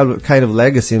 because you have a kind of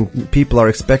legacy and people are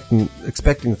expecting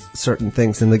certain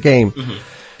things in the game.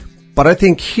 But I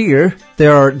think here they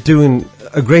are doing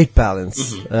a great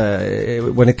balance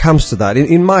when it comes to that,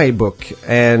 in my book.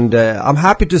 And I'm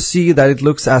happy to see that it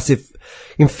looks as if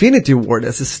Infinity Ward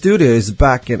as a studio is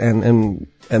back and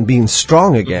being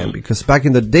strong again. Because back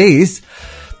in the days,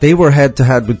 they were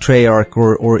head-to-head with Treyarch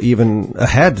or even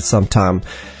ahead sometime.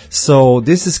 So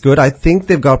this is good. I think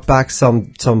they've got back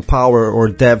some power or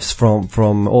devs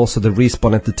from also the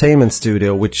Respawn Entertainment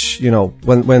studio, which, you know,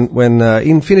 when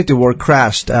Infinity Ward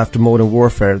crashed after Modern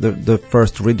Warfare, the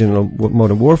first original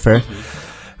Modern Warfare,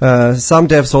 some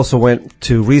devs also went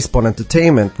to Respawn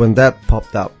Entertainment when that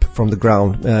popped up from the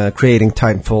ground, creating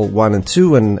Titanfall 1 and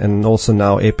 2 and also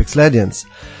now Apex Legends.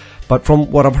 But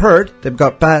from what I've heard, they've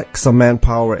got back some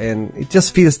manpower, and it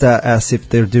just feels that as if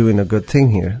they're doing a good thing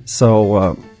here.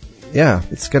 So, yeah,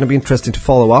 it's going to be interesting to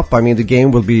follow up. I mean, the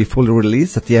game will be fully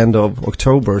released at the end of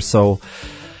October, so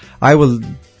I will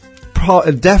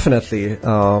definitely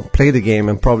play the game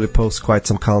and probably post quite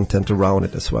some content around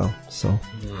it as well. So,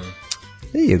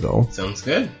 there you go. Sounds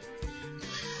good.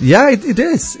 Yeah, it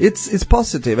is. It's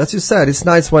positive. As you said, it's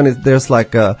nice when there's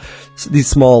like these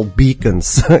small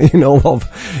beacons, you know, of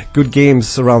good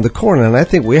games around the corner. And I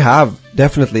think we have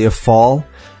definitely a fall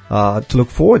to look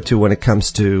forward to when it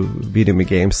comes to video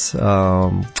games.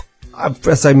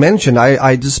 As I mentioned,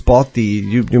 I just bought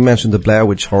you mentioned the Blair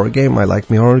Witch horror game. I like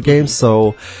me horror games,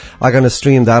 so I'm going to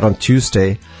stream that on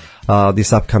Tuesday,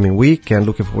 this upcoming week, and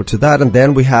looking forward to that. And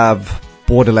then we have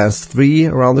Borderlands 3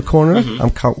 around the corner. I'm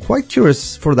quite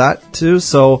curious for that too.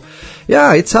 So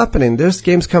yeah, it's happening. There's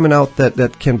games coming out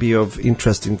that can be of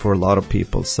interesting for a lot of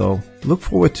people. So look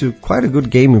forward to quite a good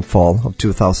gaming fall of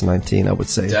 2019, I would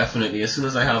say. Definitely. As soon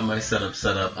as I have my setup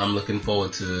set up, I'm looking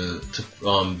forward to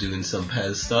doing some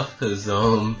PES stuff, because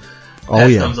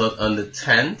PES comes out on the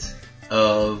 10th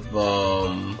of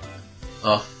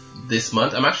this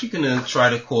month. I'm actually gonna try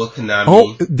to call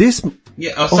Konami.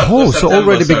 So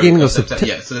already beginning of September.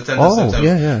 Yeah, so the 10th of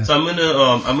September. Yeah. So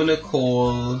I'm gonna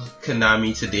call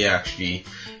Konami today, actually.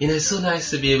 You know, it's so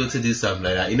nice to be able to do something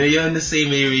like that. You know, you're in the same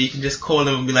area, you can just call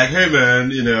them and be like, hey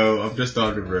man, you know, I'm just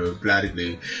on the road, blah blah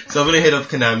blah. So I'm gonna hit up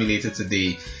Konami later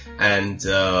today and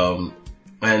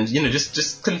you know,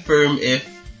 just confirm if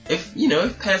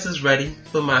PES is ready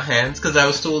for my hands, because I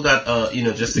was told that you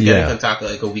know, just to get in contact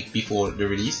like a week before the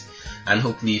release, and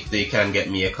hopefully if they can get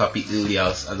me a copy early,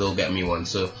 they'll get me one.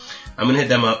 So I'm gonna hit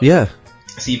them up. Yeah.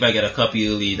 See if I get a copy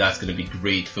early. That's gonna be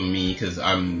great for me, because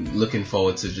I'm looking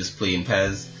forward to just playing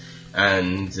PES,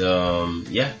 and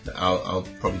I'll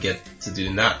probably get to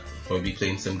doing that. Probably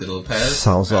playing some good old PES.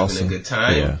 Sounds awesome. Having a good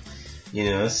time. Yeah.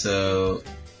 You know, so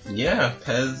yeah,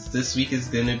 PES this week is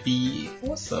gonna be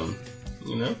awesome.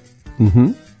 You know.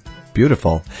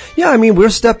 Beautiful. Yeah, I mean, we're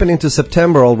stepping into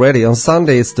September already. On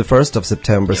Sunday, it's the 1st of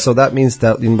September. So that means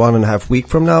that in 1.5 weeks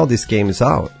from now, this game is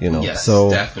out, you know. Yes, so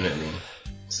definitely.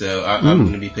 So I'm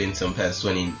going to be playing some PES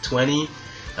 2020.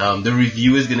 The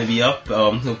review is going to be up.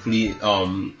 Hopefully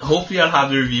I'll have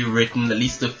the review written, at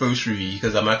least the first review,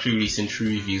 because I'm actually releasing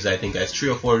 3 reviews. I think there's 3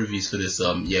 or 4 reviews for this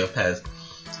year of PES.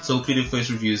 So hopefully the first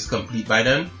review is complete by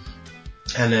then,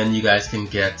 and then you guys can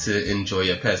get to enjoy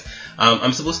your PES.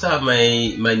 I'm supposed to have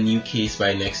my new case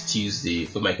by next Tuesday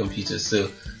for my computer,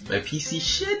 so my PC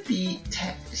should be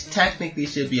technically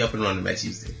up and running by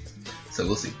Tuesday. So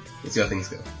we'll see. We'll see how things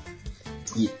go.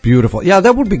 Yeah. Beautiful. Yeah,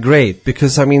 that would be great,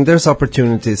 because I mean, there's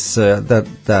opportunities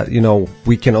that you know,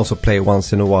 we can also play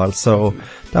once in a while. So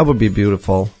that would be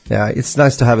beautiful. Yeah, it's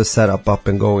nice to have a setup up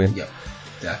and going. Yeah,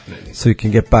 definitely. So you can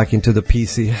get back into the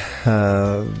PC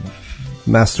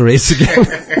master race again.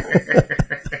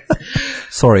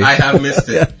 Sorry. I have missed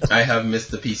it. I have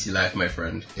missed the PC life, my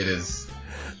friend. It has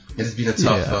been a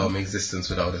tough existence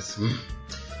without it.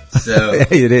 So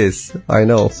it is. I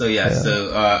know. So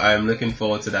so I'm looking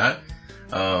forward to that.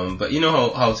 But you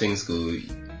know how things go.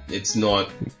 It's not.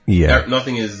 Yeah.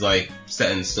 Nothing is like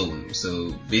set in stone.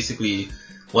 So basically,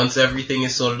 once everything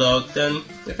is sorted out, then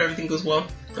if everything goes well,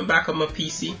 I'm back on my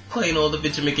PC playing all the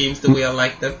video games the way I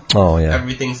like them. Oh yeah.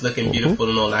 Everything's looking beautiful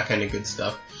and all that kind of good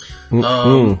stuff.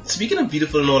 Speaking of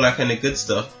beautiful and all that kind of good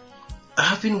stuff,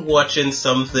 I've been watching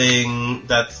something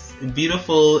that's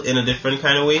beautiful in a different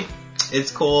kind of way.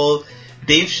 It's called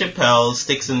Dave Chappelle's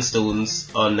Sticks and Stones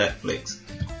on Netflix.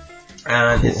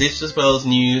 And it's Dave Chappelle's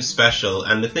new special.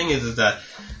 And the thing is that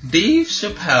Dave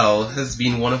Chappelle has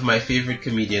been one of my favorite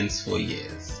comedians for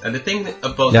years. And the thing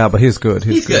about... Yeah, but he's good.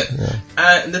 He's good. Yeah.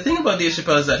 And the thing about Dave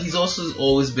Chappelle is that he's also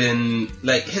always been...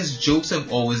 Like, his jokes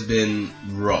have always been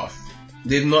rough.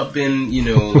 They've not been, you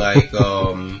know, like...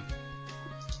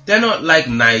 they're not like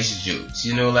nice jokes,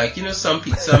 you know, like, you know, some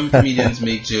comedians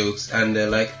make jokes and they're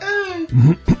like,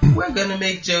 we're gonna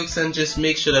make jokes and just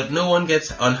make sure that no one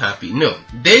gets unhappy. No,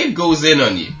 Dave goes in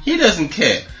on you. He doesn't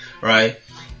care, right?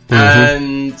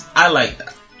 And I like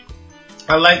that.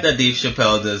 I like that Dave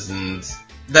Chappelle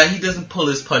he doesn't pull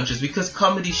his punches, because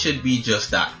comedy should be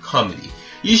just that, comedy.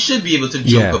 You should be able to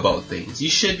joke about things. You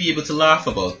should be able to laugh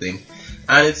about things.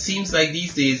 And it seems like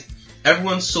these days,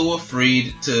 everyone's so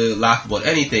afraid to laugh about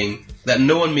anything that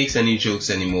no one makes any jokes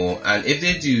anymore. And if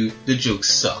they do, the jokes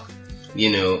suck. You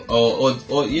know,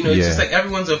 or you know, it's just like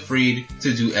everyone's afraid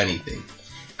to do anything.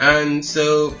 And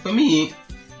so, for me,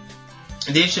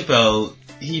 Dave Chappelle,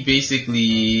 he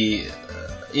basically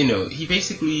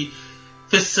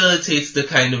facilitates the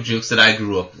kind of jokes that I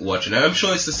grew up watching. And I'm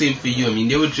sure it's the same for you. I mean,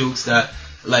 there were jokes that,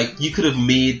 like, you could have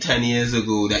made 10 years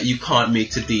ago that you can't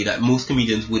make today, that most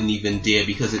comedians wouldn't even dare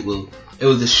because it will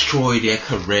destroy their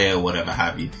career or whatever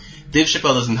have you. Dave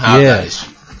Chappelle doesn't have that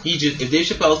issue. If Dave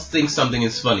Chappelle thinks something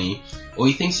is funny, or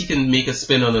he thinks he can make a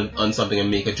spin on something and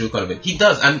make a joke out of it, he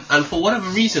does. And for whatever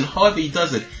reason, however he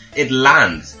does it, it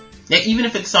lands. Like, even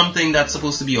if it's something that's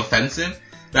supposed to be offensive,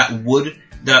 that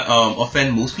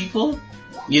offend most people,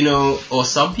 you know, or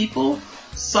some people,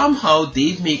 somehow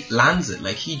Dave lands it.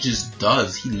 Like, he just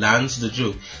does. He lands the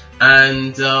joke.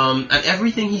 And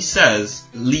everything he says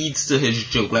leads to his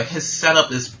joke. Like, his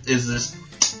setup is this,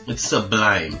 it's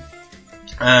sublime.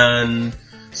 And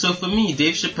so for me,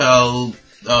 Dave Chappelle,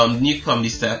 new comedy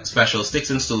special, Sticks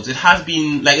and Stones, it has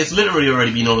been, like, it's literally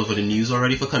already been all over the news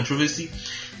already for controversy.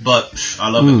 But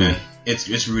I love it, man.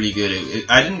 It's really good.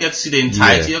 I didn't get to see the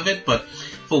entirety of it, but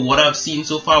for what I've seen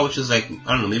so far, which is like,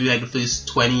 I don't know, maybe like the first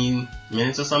 20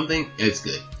 minutes or something, it's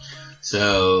good.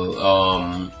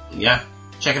 So, yeah,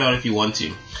 check it out if you want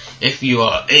to. If you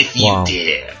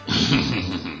dare.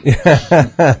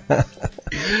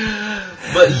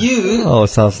 But you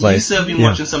have been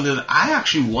watching something that I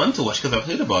actually want to watch, because I've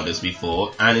heard about this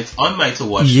before, and it's on my to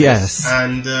watch list,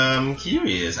 and I'm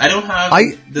curious. I don't have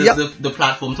the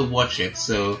platform to watch it,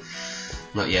 so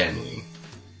not yet anyway.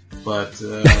 But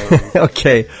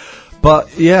okay.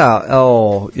 But you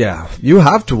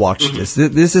have to watch this.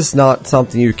 This is not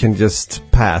something you can just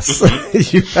pass.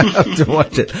 You have to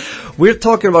watch it. We're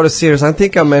talking about a series, I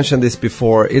think I mentioned this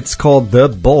before. It's called The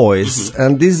Boys,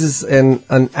 and this is an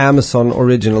Amazon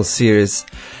original series.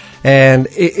 And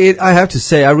I have to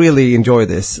say, I really enjoy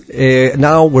this.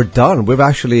 Now we're done. We've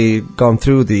actually gone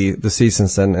through the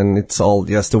seasons, and it's all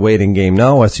just a waiting game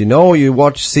now. As you know, you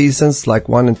watch seasons like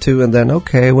 1 and 2, and then,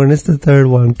 okay, when is the third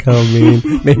one coming?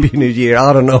 Maybe in a year.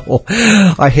 I don't know.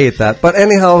 I hate that. But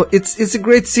anyhow, it's a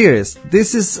great series.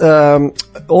 This is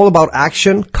all about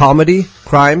action, comedy,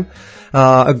 crime.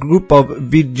 A group of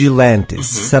vigilantes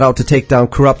set out to take down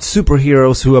corrupt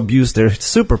superheroes who abuse their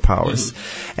superpowers.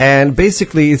 And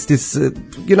basically it's this,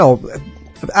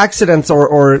 accidents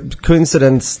or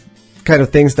coincidence kind of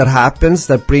things that happens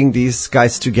that bring these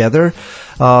guys together.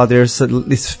 There's at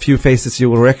least a few faces you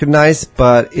will recognize,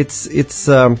 but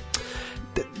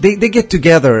they get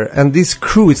together, and this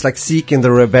crew is like seeking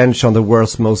the revenge on the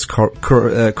world's most corrupt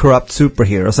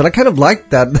superheroes. And I kind of like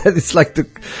that it's like the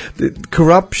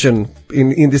corruption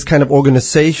in this kind of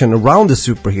organization around the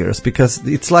superheroes, because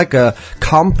it's like a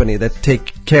company that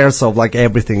take cares of like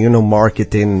everything,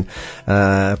 marketing,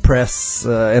 press,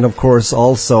 and of course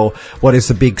also what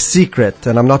is a big secret.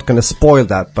 And I'm not going to spoil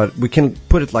that, but we can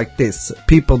put it like this.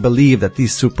 People believe that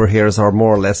these superheroes are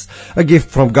more or less a gift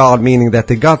from God, meaning that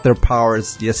they got their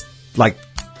powers just like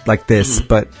this,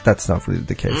 but that's not really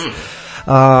the case.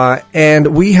 And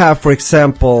we have, for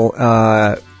example,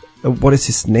 what is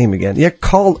his name again? Yeah,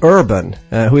 Carl Urban,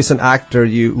 who is an actor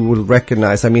you will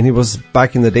recognize. I mean, he was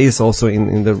back in the days also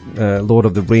in the Lord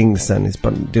of the Rings, and he's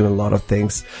been doing a lot of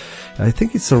things. I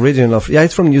think it's original.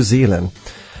 It's from New Zealand.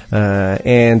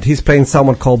 And he's playing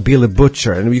someone called Billy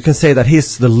Butcher. And you can say that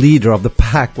he's the leader of the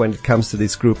pack when it comes to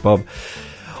this group of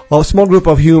a small group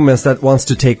of humans that wants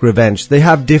to take revenge. They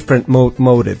have different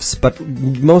motives, but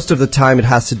most of the time it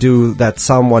has to do that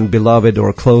someone beloved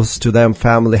or close to them,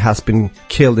 family, has been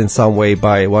killed in some way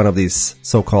by one of these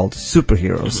so-called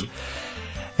superheroes.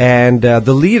 And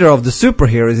the leader of the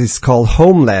superheroes is called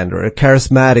Homelander, a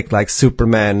charismatic, like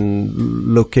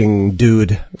Superman-looking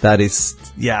dude. That is,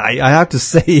 yeah, I have to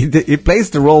say, he plays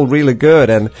the role really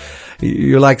good, and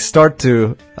you like start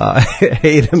to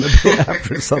hate him a bit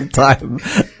after some time.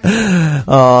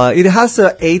 It has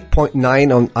a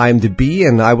 8.9 on IMDb,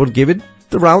 and I would give it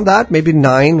around that, maybe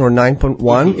 9 or 9.1.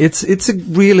 Mm-hmm. It's a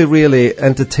really, really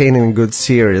entertaining and good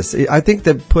series. I think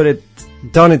they've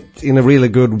done it in a really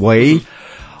good way.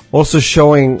 Also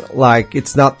showing like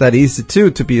it's not that easy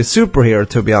to be a superhero,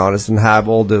 to be honest, and have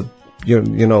all the you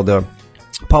know the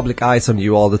public eyes on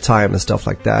you all the time and stuff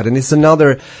like that. And it's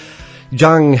another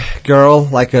young girl,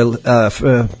 like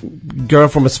a girl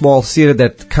from a small city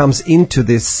that comes into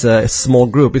this small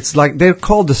group. It's like they're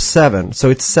called the Seven, so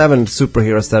it's 7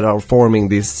 superheroes that are forming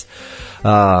this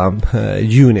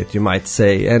unit, you might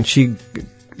say. And she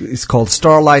is called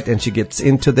Starlight, and she gets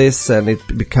into this, and it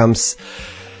becomes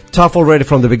tough already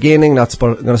from the beginning. Not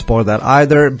going to spoil that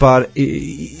either, but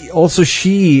also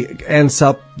she ends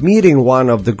up meeting one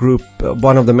of the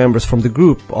members from the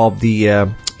group of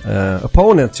the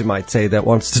opponents, you might say, that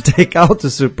wants to take out the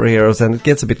superheroes, and it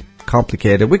gets a bit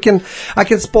complicated. I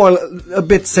can spoil a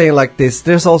bit saying like this.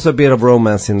 There's also a bit of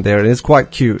romance in there, and it's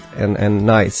quite cute and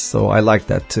nice, so I like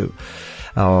that too.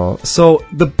 So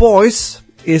The Boys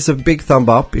is a big thumb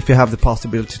up if you have the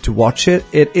possibility to watch it.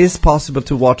 It is possible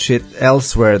to watch it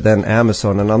elsewhere than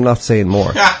Amazon, and I'm not saying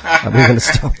more. I'm going to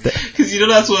stop there. Because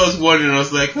that's what I was wondering. I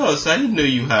was like, oh, so I didn't know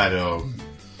you had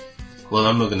well,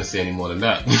 I'm not going to say any more than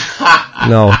that.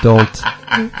 No, don't.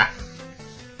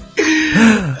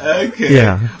 Okay.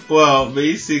 Yeah. Well,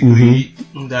 basically,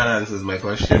 that answers my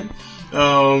question.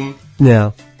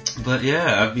 Yeah. But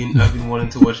yeah, I've been wanting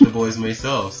to watch The Boys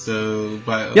myself. So,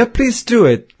 please do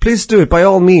it. Please do it by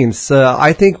all means.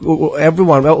 I think a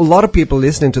lot of people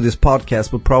listening to this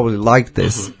podcast would probably like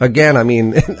this. Mm-hmm. Again, I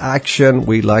mean, action,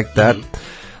 we like that.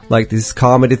 Mm-hmm. Like this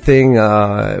comedy thing,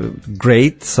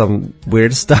 great. Some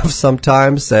weird stuff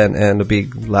sometimes, and a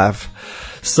big laugh.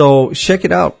 So check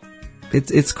it out.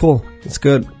 It's cool. It's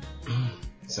good.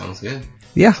 Sounds good.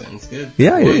 Yeah. Sounds good.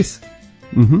 Yeah, it is.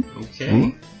 Mm-hmm. Okay.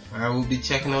 Mm-hmm. I will be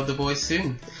checking out The Boys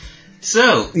soon.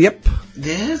 So, yep.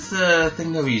 There's a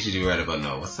thing that we usually do right about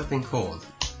now. What's that thing called?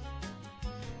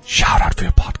 Shout out for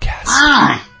your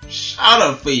podcast. Shout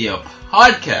out for your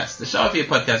podcast. The shout out for your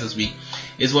podcast this week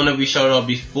is one that we shouted out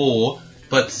before,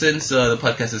 but since the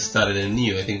podcast has started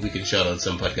anew, I think we can shout out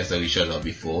some podcasts that we shouted out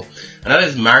before. And that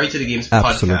is Married to the Games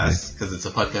podcast, because it's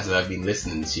a podcast that I've been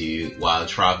listening to while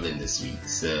traveling this week.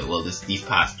 So, these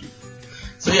past weeks.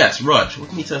 So yes, Raj, what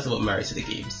can you tell us about Married to the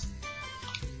Games?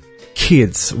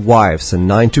 Kids, wives, and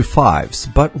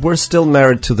 9-to-5s, but we're still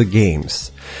married to the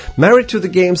games. Married to the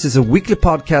Games is a weekly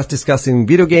podcast discussing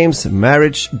video games,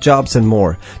 marriage, jobs, and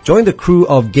more. Join the crew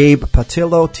of Gabe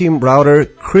Patillo, Tim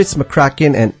Browder, Chris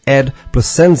McCracken, and Ed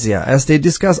Placencia as they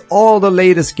discuss all the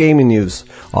latest gaming news,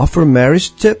 offer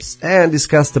marriage tips, and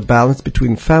discuss the balance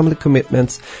between family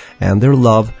commitments and their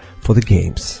love for the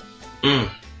games.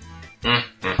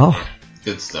 Oh.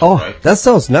 Good stuff, right? That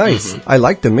sounds nice. Mm-hmm. I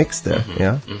like the mix there. Mm-hmm.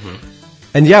 Yeah. Mm-hmm.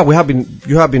 And yeah, you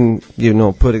have been,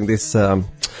 putting this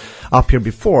up here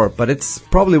before, but it's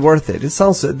probably worth it. It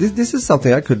sounds this is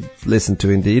something I could listen to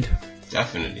indeed.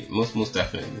 Definitely, most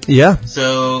definitely. Yeah.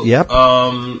 So yep.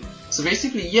 So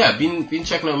basically, yeah, been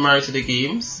checking out Married to the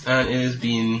Games, and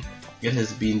it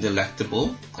has been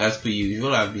delectable as per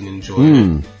usual. I've been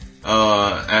enjoying it,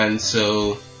 and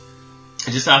so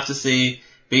I just have to say,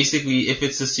 basically, if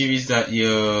it's a series that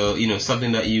you're,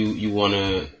 something that you want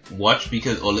to watch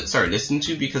listen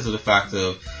to because of the fact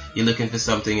of you're looking for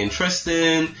something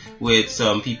interesting with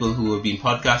some people who have been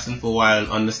podcasting for a while and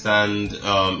understand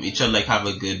each other, like have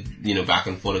a good, back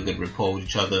and forth, a good rapport with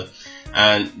each other.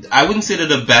 And I wouldn't say they're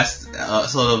the best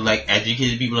sort of like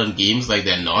educated people on games, like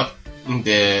they're not.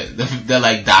 They're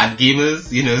like dad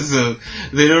gamers, so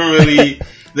they don't really...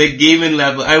 The gaming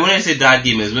level, when I say dad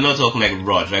gamers, we're not talking like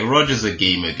Raj. Like, Raj is a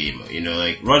gamer,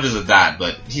 like, Raj is a dad,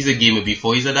 but he's a gamer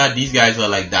before he's a dad. These guys are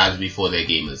like dads before they're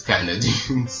gamers, kind of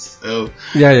dudes. So,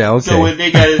 yeah, okay. So when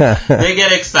they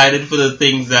get excited for the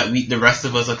things that the rest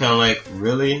of us are kind of like,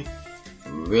 really?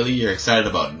 Really? You're excited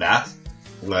about that?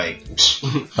 Like,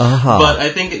 But I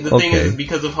think the thing is,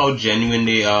 because of how genuine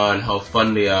they are and how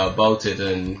fun they are about it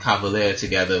and cavalier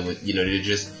together with,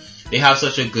 they have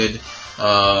such a good,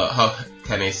 how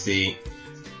can I say,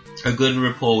 a good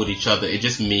rapport with each other. It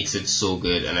just makes it so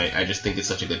good, and I just think it's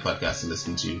such a good podcast to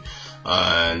listen to.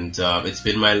 And it's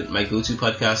been my go-to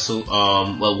podcast. So,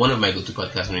 one of my go-to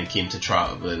podcasts when it came to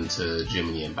traveling to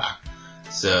Germany and back.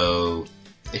 So,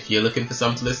 if you're looking for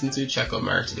something to listen to, check out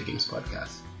Married to the Games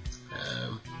podcast.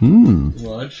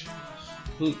 Raj,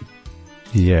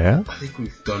 Yeah. I think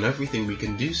we've done everything we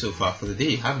can do so far for the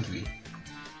day, haven't we?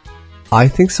 I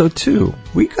think so too.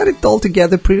 We got it all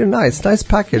together pretty nice. Nice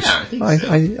package. Yeah, I think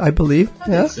so. I believe.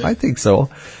 I think so.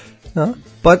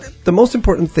 But the most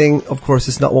important thing, of course,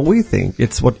 is not what we think.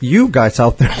 It's what you guys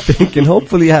out there think. And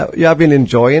hopefully you have been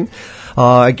enjoying.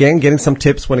 Again, getting some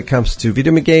tips when it comes to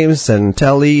video games and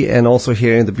telly, and also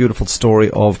hearing the beautiful story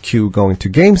of Q going to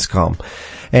Gamescom.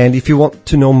 And if you want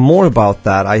to know more about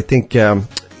that, I think in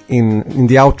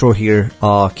the outro here,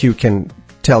 Q can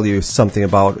tell you something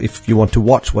about if you want to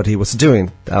watch what he was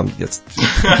doing. Just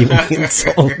giving hints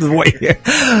all the way here.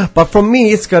 But for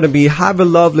me, it's going to be have a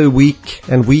lovely week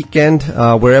and weekend,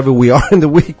 wherever we are in the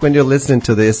week when you're listening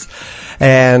to this.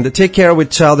 And take care of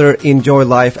each other, enjoy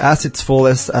life as its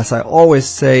fullest, as I always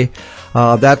say.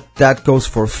 That goes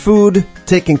for food,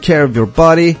 taking care of your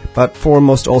body, but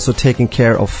foremost also taking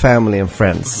care of family and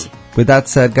friends. With that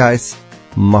said, guys,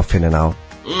 muffining out.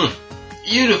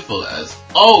 Beautiful as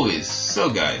always. So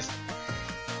guys,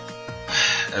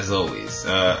 as always,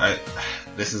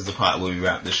 this is the part where we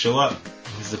wrap the show up.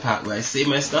 This is the part where I say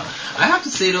my stuff. I have to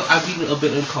say though, I've been a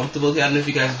bit uncomfortable here. I don't know if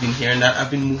you guys have been hearing that. I've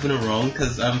been moving around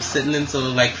because I'm sitting in sort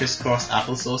of like crisscross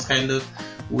applesauce kind of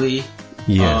way.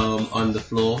 On the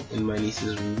floor in my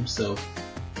niece's room, so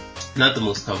not the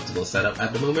most comfortable setup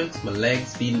at the moment. My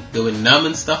legs been going numb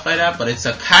and stuff like that, but it's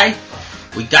okay.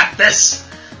 We got this.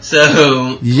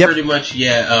 So pretty much,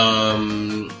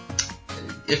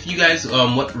 if you guys,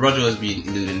 what Roger has been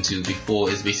alluding to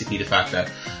before is basically the fact that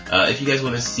if you guys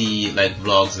want to see like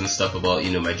vlogs and stuff about,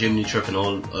 you know, my Germany trip and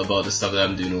all about the stuff that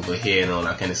I'm doing over here and all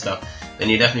that kind of stuff, then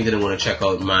you're definitely going to want to check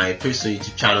out my personal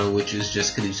YouTube channel, which is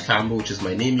just Caduce Campbell, which is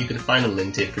my name. You can find a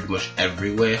link to it pretty much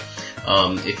everywhere.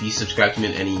 If you subscribe to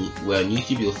me anywhere on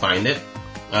YouTube, you'll find it.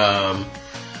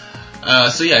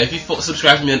 So yeah, if you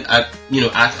subscribe to me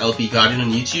at LP Guardian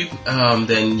on YouTube,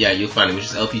 then yeah, you'll find it, which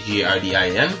is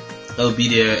LPGARDIN. It'll be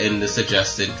there in the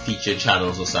suggested featured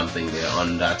channels or something there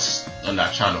on that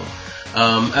channel.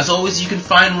 As always, you can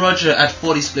find Roger at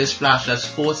 40 Splish Splash. That's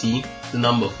 40, the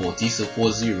number 40, so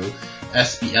 40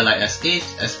 SPLISH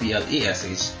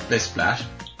SPLASH Splish Splash.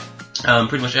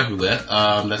 Pretty much everywhere.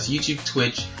 That's YouTube,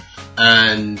 Twitch,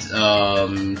 and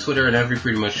Twitter, and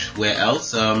pretty much where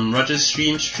else. Roger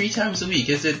streams 3 times a week.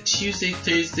 Is it Tuesday,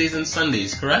 Thursdays, and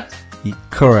Sundays? Correct?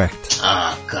 Correct.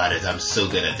 Got it. I'm so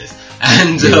good at this.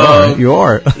 And you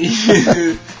are.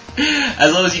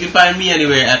 As always, you can find me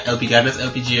anywhere at LPGuardian. That's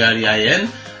LPGARDIN.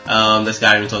 That's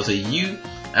Guardian with also you.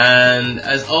 And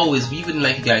as always, we wouldn't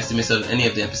like you guys to miss out on any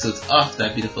of the episodes of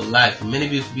That Beautiful Life. Many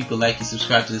beautiful people like you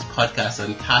subscribe to this podcast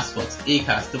on Castbox,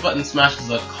 Acast,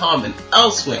 thebuttonsmashers.com, and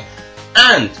elsewhere.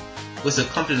 And we're so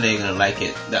confident that you're gonna like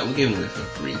it that we're giving it away for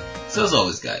free. So as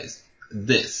always, guys,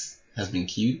 this has been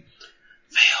Q.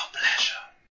 For your pleasure.